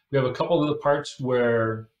 we have a couple of the parts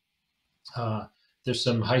where there's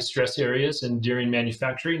some high stress areas, and during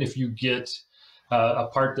manufacturing, if you get a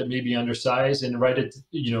part that may be undersized and write it,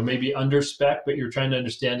 maybe under spec, but you're trying to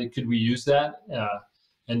understand it, could we use that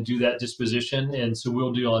and do that disposition? And so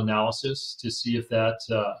we'll do an analysis to see if that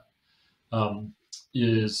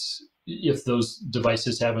if those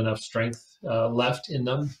devices have enough strength left in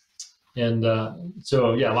them. And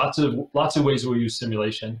so yeah, lots of ways we'll use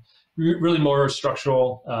simulation. Really more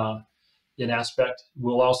structural in aspect.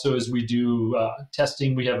 We'll also, as we do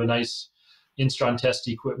testing, we have a nice Instron test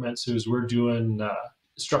equipment. So as we're doing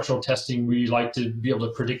structural testing, we like to be able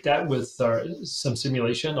to predict that with some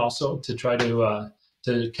simulation also to try to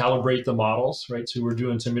calibrate the models, right? So we're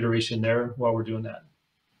doing some iteration there while we're doing that.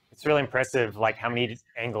 It's really impressive, like how many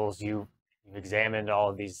angles you've examined all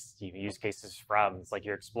of these use cases from. It's like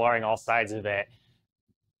you're exploring all sides of it.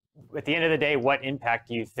 At the end of the day, what impact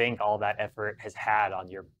do you think all that effort has had on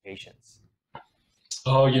your patients?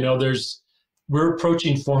 Oh, we're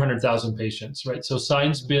approaching 400,000 patients, right? So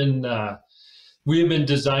Sign's been, we have been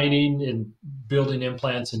designing and building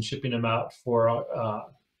implants and shipping them out for,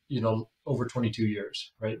 over 22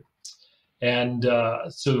 years, right? And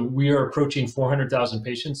so we are approaching 400,000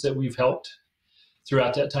 patients that we've helped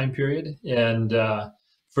throughout that time period. And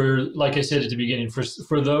for, like I said at the beginning,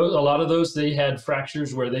 for those, a lot of those, they had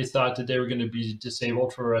fractures where they thought that they were going to be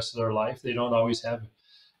disabled for the rest of their life. They don't always have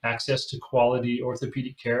access to quality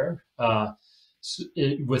orthopedic care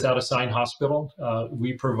without a Sign hospital.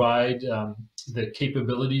 We provide the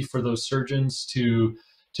capability for those surgeons to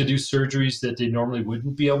do surgeries that they normally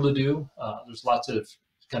wouldn't be able to do. There's lots of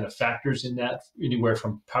kind of factors in that, anywhere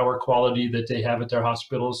from power quality that they have at their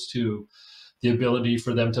hospitals to the ability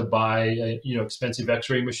for them to buy, expensive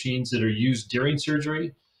X-ray machines that are used during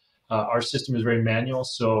surgery. Our system is very manual,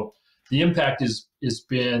 so the impact has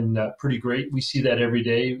been pretty great. We see that every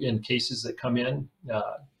day in cases that come in,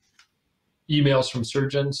 emails from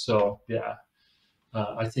surgeons. So yeah,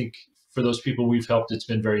 I think for those people we've helped, it's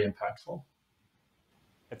been very impactful.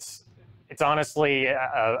 It's honestly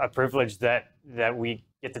a privilege that we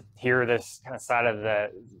get to hear this kind of side of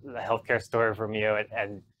the healthcare story from you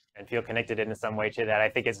and feel connected in some way to that. I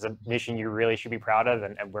think it's a mission you really should be proud of,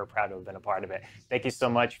 and we're proud to have been a part of it. Thank you so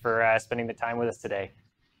much for spending the time with us today.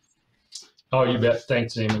 Oh, you bet.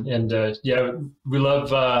 Thanks, Eamon. And yeah, we love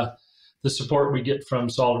the support we get from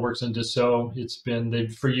SOLIDWORKS and Dassault. It's been,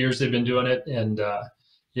 for years they've been doing it, and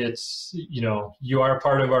it's, you are a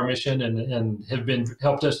part of our mission and have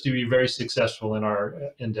helped us to be very successful in our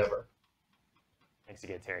endeavor. Thanks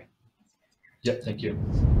again, Terry. Yep, thank you.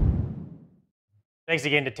 Thanks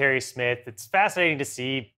again to Terry Smith. It's fascinating to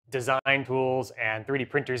see design tools and 3D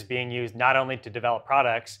printers being used not only to develop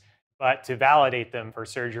products, but to validate them for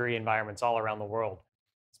surgery environments all around the world.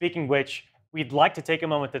 Speaking of which, we'd like to take a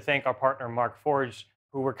moment to thank our partner, Mark Forge,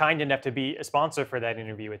 who were kind enough to be a sponsor for that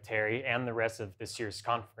interview with Terry and the rest of this year's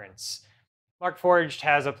conference. Mark Forged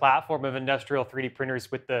has a platform of industrial 3D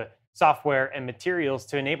printers with the software and materials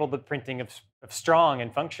to enable the printing of strong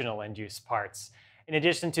and functional end-use parts. In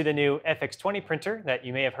addition to the new FX20 printer that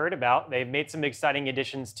you may have heard about, they've made some exciting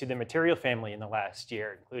additions to the material family in the last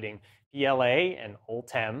year, including PLA and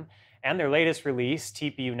ULTEM, and their latest release,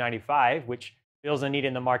 TPU95, which fills a need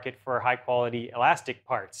in the market for high-quality elastic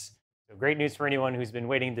parts. So great news for anyone who's been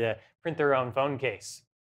waiting to print their own phone case.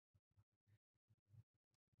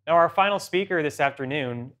 Now, our final speaker this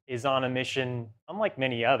afternoon is on a mission unlike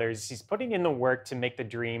many others. He's putting in the work to make the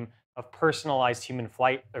dream of personalized human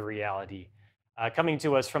flight a reality. Coming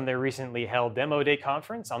to us from their recently held Demo Day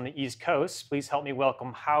conference on the East Coast, please help me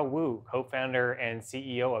welcome Hao Wu, co-founder and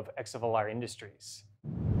CEO of Exovolar Industries.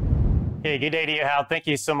 Hey, good day to you, Hao. Thank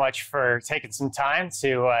you so much for taking some time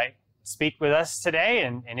to speak with us today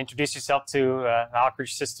and introduce yourself to the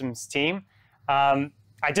Hawkridge Systems team.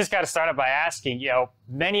 I just got to start out by asking,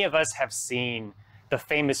 many of us have seen the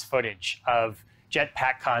famous footage of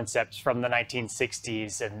jetpack concepts from the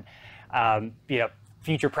 1960s and,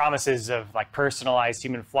 future promises of like personalized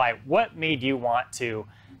human flight. What made you want to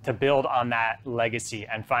build on that legacy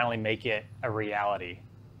and finally make it a reality?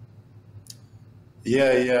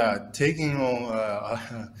 Yeah. Taking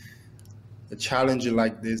on a challenge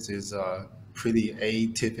like this is pretty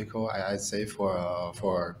atypical, I'd say, for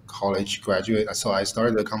a college graduate. So I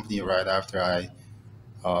started the company right after I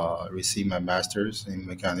received my master's in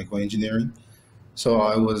mechanical engineering.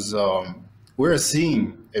 So we're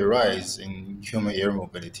seeing a rise in human air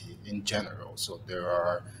mobility in general. So there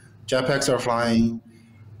are jetpacks are flying,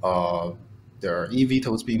 there are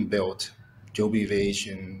eVTOLs being built, Joby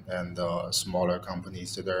Aviation and smaller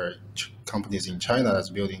companies. So there are companies in China that's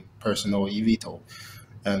building personal eVTOL.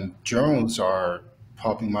 And drones are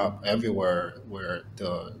popping up everywhere where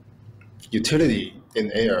the utility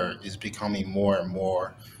in air is becoming more and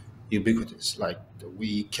more ubiquitous. Like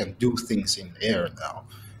we can do things in air now.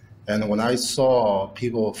 And when I saw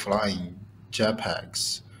people flying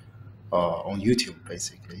jetpacks on YouTube,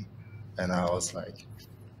 basically, and I was like,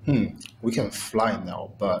 we can fly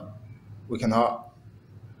now, but we cannot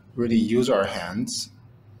really use our hands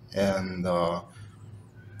and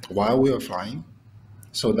while we are flying.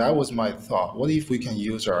 So that was my thought. What if we can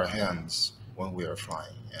use our hands when we are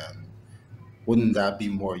flying? And wouldn't that be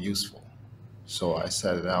more useful? So I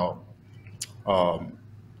set it out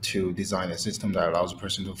to design a system that allows a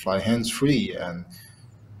person to fly hands-free. And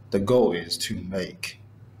the goal is to make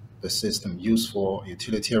the system useful,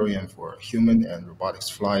 utilitarian for human and robotics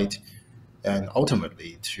flight, and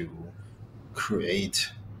ultimately to create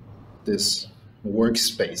this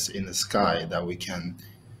workspace in the sky that we can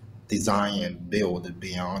design and build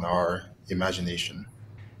beyond our imagination.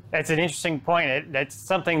 That's an interesting point. That's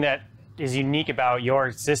something that is unique about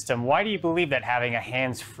your system. Why do you believe that having a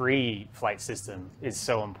hands-free flight system is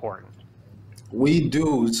so important? We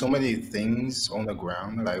do so many things on the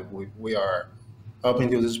ground. Like we are, up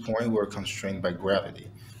until this point, we're constrained by gravity.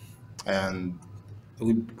 And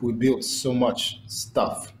we build so much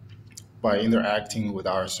stuff by interacting with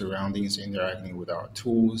our surroundings, interacting with our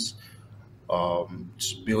tools,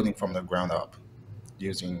 just building from the ground up,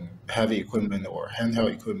 using heavy equipment or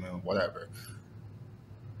handheld equipment, whatever.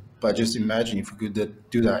 But just imagine if we could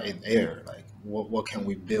do that in air, like what can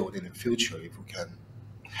we build in the future if we can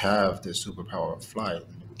have the superpower of flight?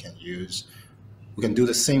 We can do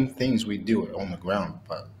the same things we do on the ground,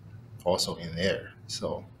 but also in air.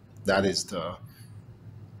 So that is the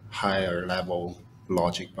higher level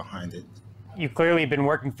logic behind it. You've clearly been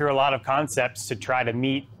working through a lot of concepts to try to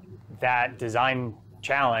meet that design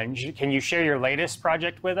challenge. Can you share your latest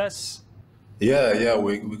project with us? Yeah,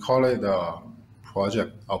 we call it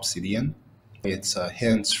Project Obsidian. It's a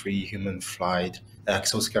hands-free human flight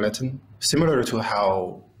exoskeleton, similar to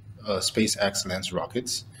how SpaceX lands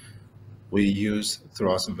rockets. We use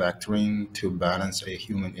thrust vectoring to balance a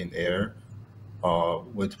human in air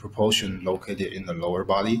with propulsion located in the lower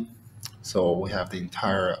body. So we have the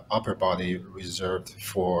entire upper body reserved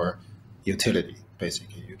for utility,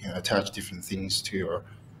 basically. You can attach different things to your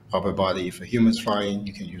upper body. If a human's flying,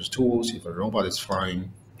 you can use tools. If a robot is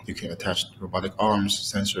flying, you can attach robotic arms,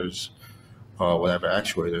 sensors, whatever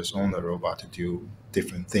actuators on the robot to do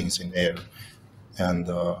different things in air. And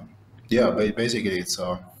basically it's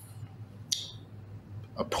a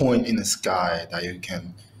point in the sky that you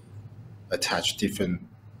can attach different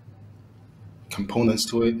components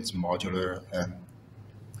to it. It's modular and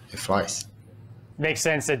it flies. Makes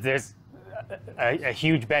sense that there's a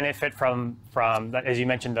huge benefit from, as you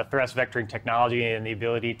mentioned, the thrust vectoring technology and the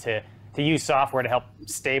ability to use software to help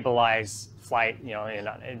stabilize flight,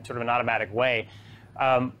 in sort of an automatic way.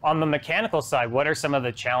 On the mechanical side, what are some of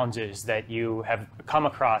the challenges that you have come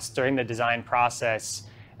across during the design process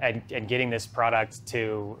and getting this product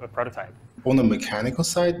to a prototype? On the mechanical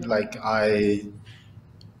side,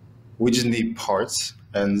 we just need parts,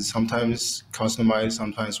 and sometimes customized,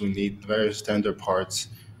 sometimes we need very standard parts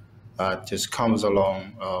that just comes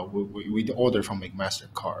along. We order from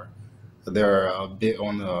McMaster-Carr. They're a bit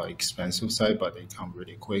on the expensive side, but they come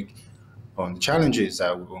really quick. The challenge is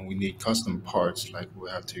that when we need custom parts, like we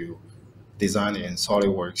have to design it in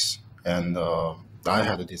SOLIDWORKS, and I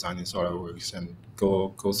had to design in SOLIDWORKS and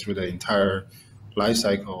go through the entire life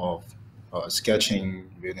cycle of sketching,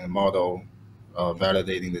 building a model,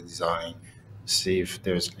 validating the design, see if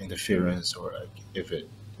there's interference or if it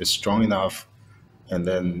is strong enough, and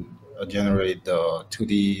then generate the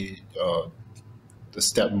 2D, the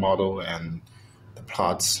step model and the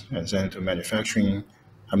plots, and send it to manufacturing.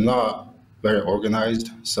 I'm not very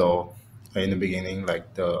organized, so in the beginning,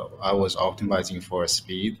 I was optimizing for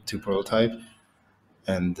speed to prototype,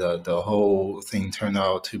 and the whole thing turned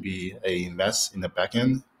out to be a mess in the back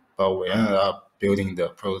end. but we ended up building the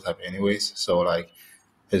prototype anyways. So like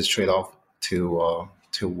it's trade-off to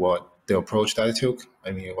what the approach that I took.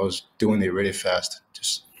 I mean, I was doing it really fast,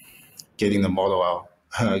 just getting the model out,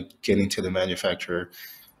 getting to the manufacturer,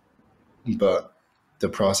 but the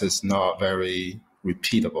process not very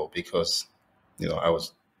repeatable because I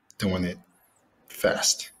was doing it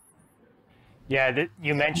fast. Yeah,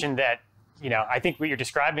 you mentioned that, I think what you're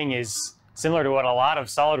describing is similar to what a lot of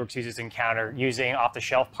SolidWorks users encounter, using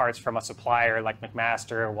off-the-shelf parts from a supplier like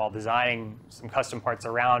McMaster while designing some custom parts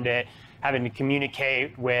around it, having to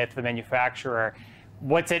communicate with the manufacturer.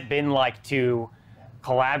 What's it been like to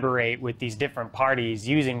collaborate with these different parties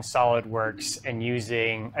using SolidWorks and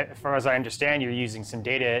using, from as I understand, you're using some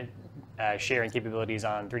data sharing capabilities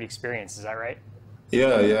on 3D Experience, is that right?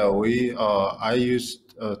 Yeah. I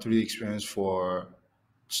used 3D Experience for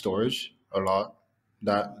storage a lot.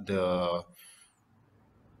 That the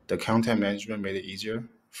content management made it easier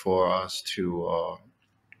for us to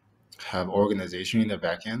have organization in the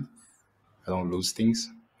back end. I don't lose things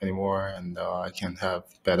anymore, and I can have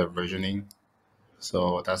better versioning.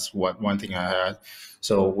 So that's one thing I had.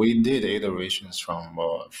 So we did iterations from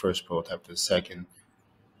first prototype to second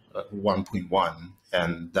 1.1,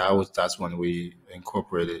 and that's when we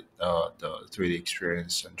incorporated the 3D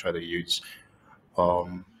experience and try to use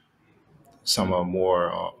some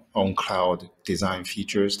more on cloud design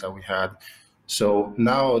features that we had. So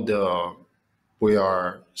now we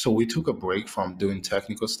took a break from doing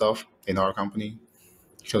technical stuff in our company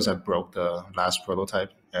because I broke the last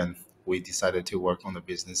prototype, and we decided to work on the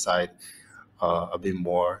business side a bit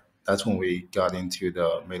more. That's when we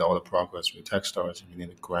made all the progress with Techstars and we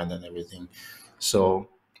needed grant and everything. So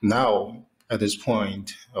now at this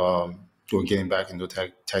point, we're getting back into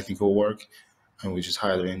technical work, and we just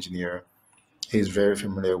hired an engineer. He's very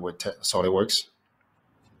familiar with SolidWorks,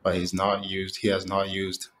 but he has not used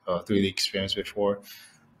 3D Experience before.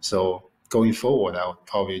 So going forward, I'll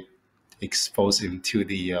probably expose him to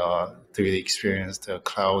the 3D Experience, the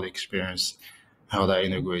cloud experience, how that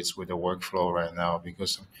integrates with the workflow right now.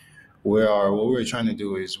 Because what we're trying to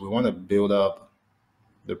do is we want to build up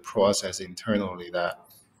the process internally that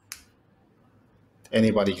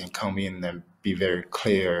anybody can come in and be very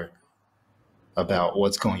clear about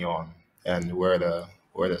what's going on and where the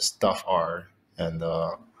stuff are, and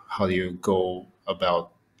how do you go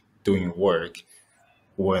about doing work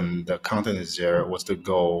when the content is there, what's the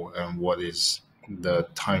goal, and what is the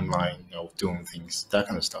timeline of doing things, that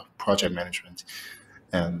kind of stuff, project management,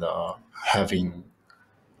 and having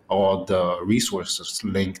all the resources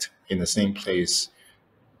linked in the same place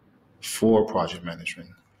for project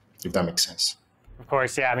management, if that makes sense. Of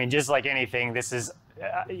course, yeah. I mean, just like anything, this is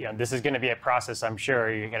going to be a process, I'm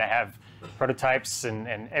sure. You're going to have prototypes and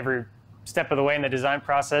every step of the way in the design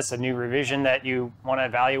process, a new revision that you want to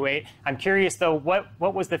evaluate. I'm curious, though, what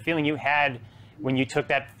was the feeling you had when you took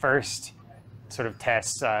that first sort of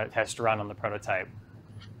test run on the prototype?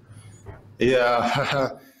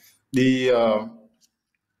 Yeah,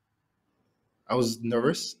 I was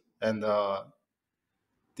nervous, and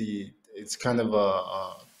it's kind of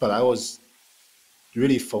but I was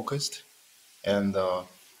really focused, and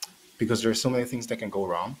because there's so many things that can go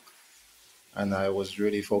wrong, and I was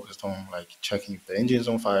really focused on like checking if the engine is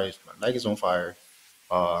on fire, if my leg is on fire,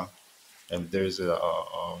 and there's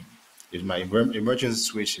if my emergency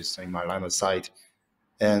switch is in my line of sight.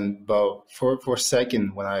 But for a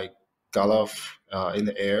second, when I got off in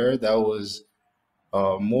the air, that was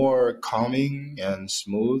more calming and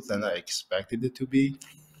smooth than I expected it to be,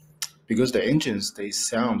 because the engines, they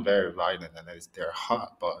sound very violent and they're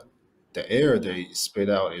hot, but the air they spit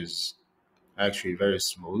out is actually very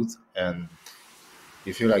smooth, and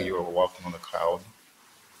you feel like you were walking on the cloud.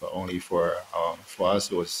 But only for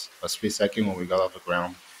us, it was a split second when we got off the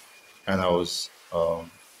ground, and I was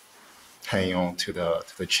hanging on to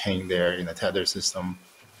the chain there in the tether system.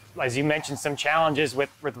 As you mentioned, some challenges with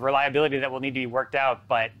reliability that will need to be worked out,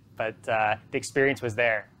 but the experience was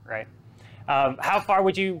there, right? How far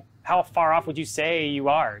off would you say you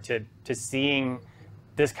are to seeing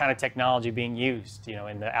this kind of technology being used,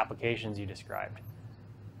 in the applications you described?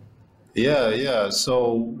 Yeah.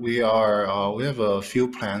 So we have a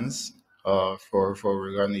few plans for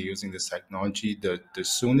regarding using this technology. The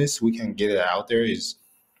soonest we can get it out there is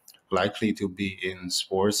likely to be in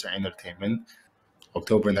sports and entertainment.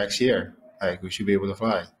 October next year, like we should be able to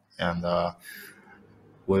fly, and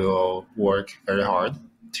we'll work very hard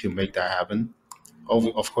to make that happen.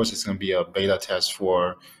 Of course, it's going to be a beta test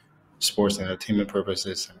for sports and entertainment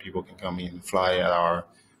purposes, and people can come in and fly at our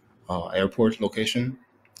airport location,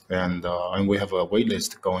 and we have a wait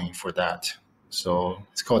list going for that. So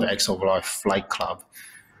it's called the XOVLR Flight Club,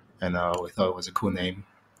 and we thought it was a cool name,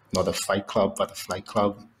 not a fight club, but a flight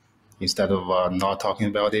club. Instead of not talking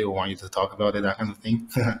about it, we want you to talk about it, that kind of thing.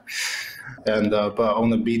 And but on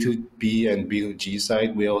the B2B and B2G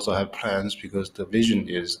side, we also have plans because the vision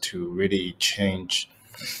is to really change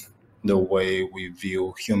the way we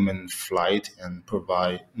view human flight and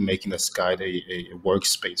provide making the sky a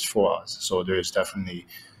workspace for us. So there's definitely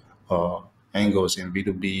angles in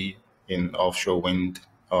B2B, in offshore wind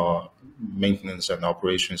maintenance and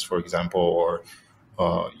operations, for example, or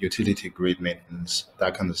utility grid maintenance,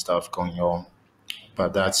 that kind of stuff going on.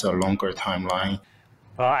 But that's a longer timeline.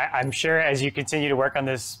 Well, I'm sure as you continue to work on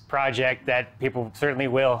this project that people certainly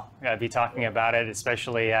will be talking about it,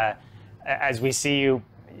 especially as we see you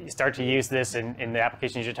start to use this in the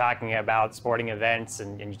applications you're talking about, sporting events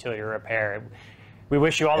and utility repair. We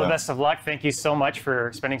wish you all the best of luck. Thank you so much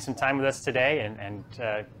for spending some time with us today, and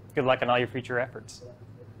good luck on all your future efforts.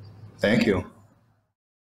 Thank you.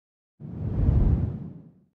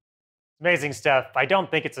 Amazing stuff. I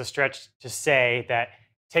don't think it's a stretch to say that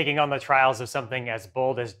taking on the trials of something as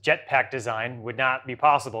bold as jetpack design would not be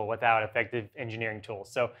possible without effective engineering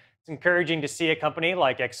tools. So it's encouraging to see a company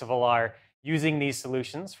like Exovalar using these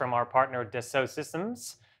solutions from our partner Dassault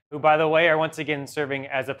Systems, who, by the way, are once again serving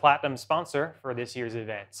as a platinum sponsor for this year's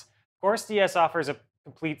event. Of course, DS offers a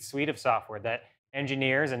complete suite of software that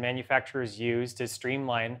engineers and manufacturers use to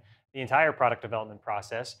streamline the entire product development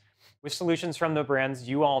process, with solutions from the brands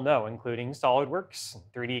you all know, including SOLIDWORKS,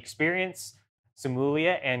 3D Experience,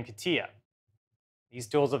 Simulia, and CATIA. These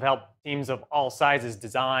tools have helped teams of all sizes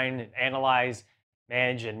design, analyze,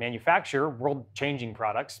 manage, and manufacture world-changing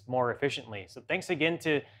products more efficiently. So thanks again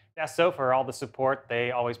to Dassault for all the support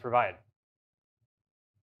they always provide.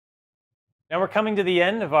 Now we're coming to the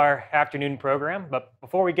end of our afternoon program, but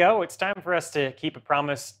before we go, it's time for us to keep a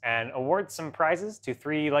promise and award some prizes to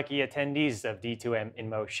 3 lucky attendees of D2M in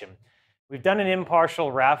Motion. We've done an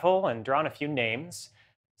impartial raffle and drawn a few names.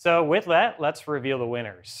 So with that, let's reveal the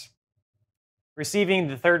winners. Receiving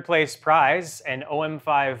the 3rd place prize, an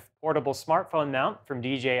OM5 portable smartphone mount from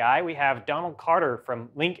DJI, we have Donald Carter from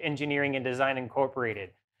Link Engineering and Design Incorporated.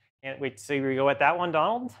 Can't wait to see where you go with that one,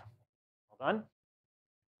 Donald. Well done.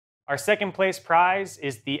 Our 2nd place prize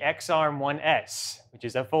is the X-Arm 1S, which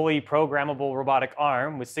is a fully programmable robotic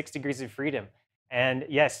arm with 6 degrees of freedom. And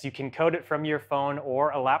yes, you can code it from your phone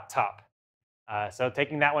or a laptop. So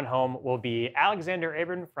taking that one home will be Alexander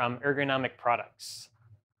Abram from Ergonomic Products.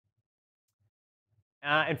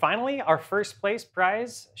 And finally, our 1st place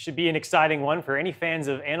prize should be an exciting one for any fans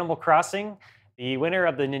of Animal Crossing. The winner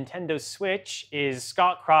of the Nintendo Switch is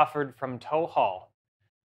Scott Crawford from Tow Hall.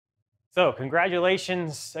 So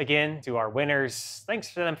congratulations again to our winners.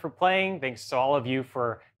 Thanks to them for playing. Thanks to all of you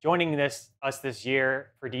for joining us this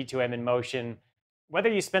year for D2M in Motion. Whether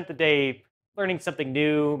you spent the day learning something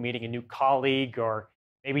new, meeting a new colleague, or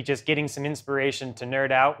maybe just getting some inspiration to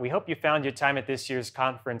nerd out, we hope you found your time at this year's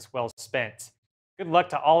conference well spent. Good luck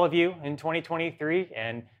to all of you in 2023,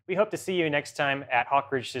 and we hope to see you next time at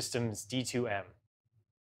Hawk Ridge Systems D2M.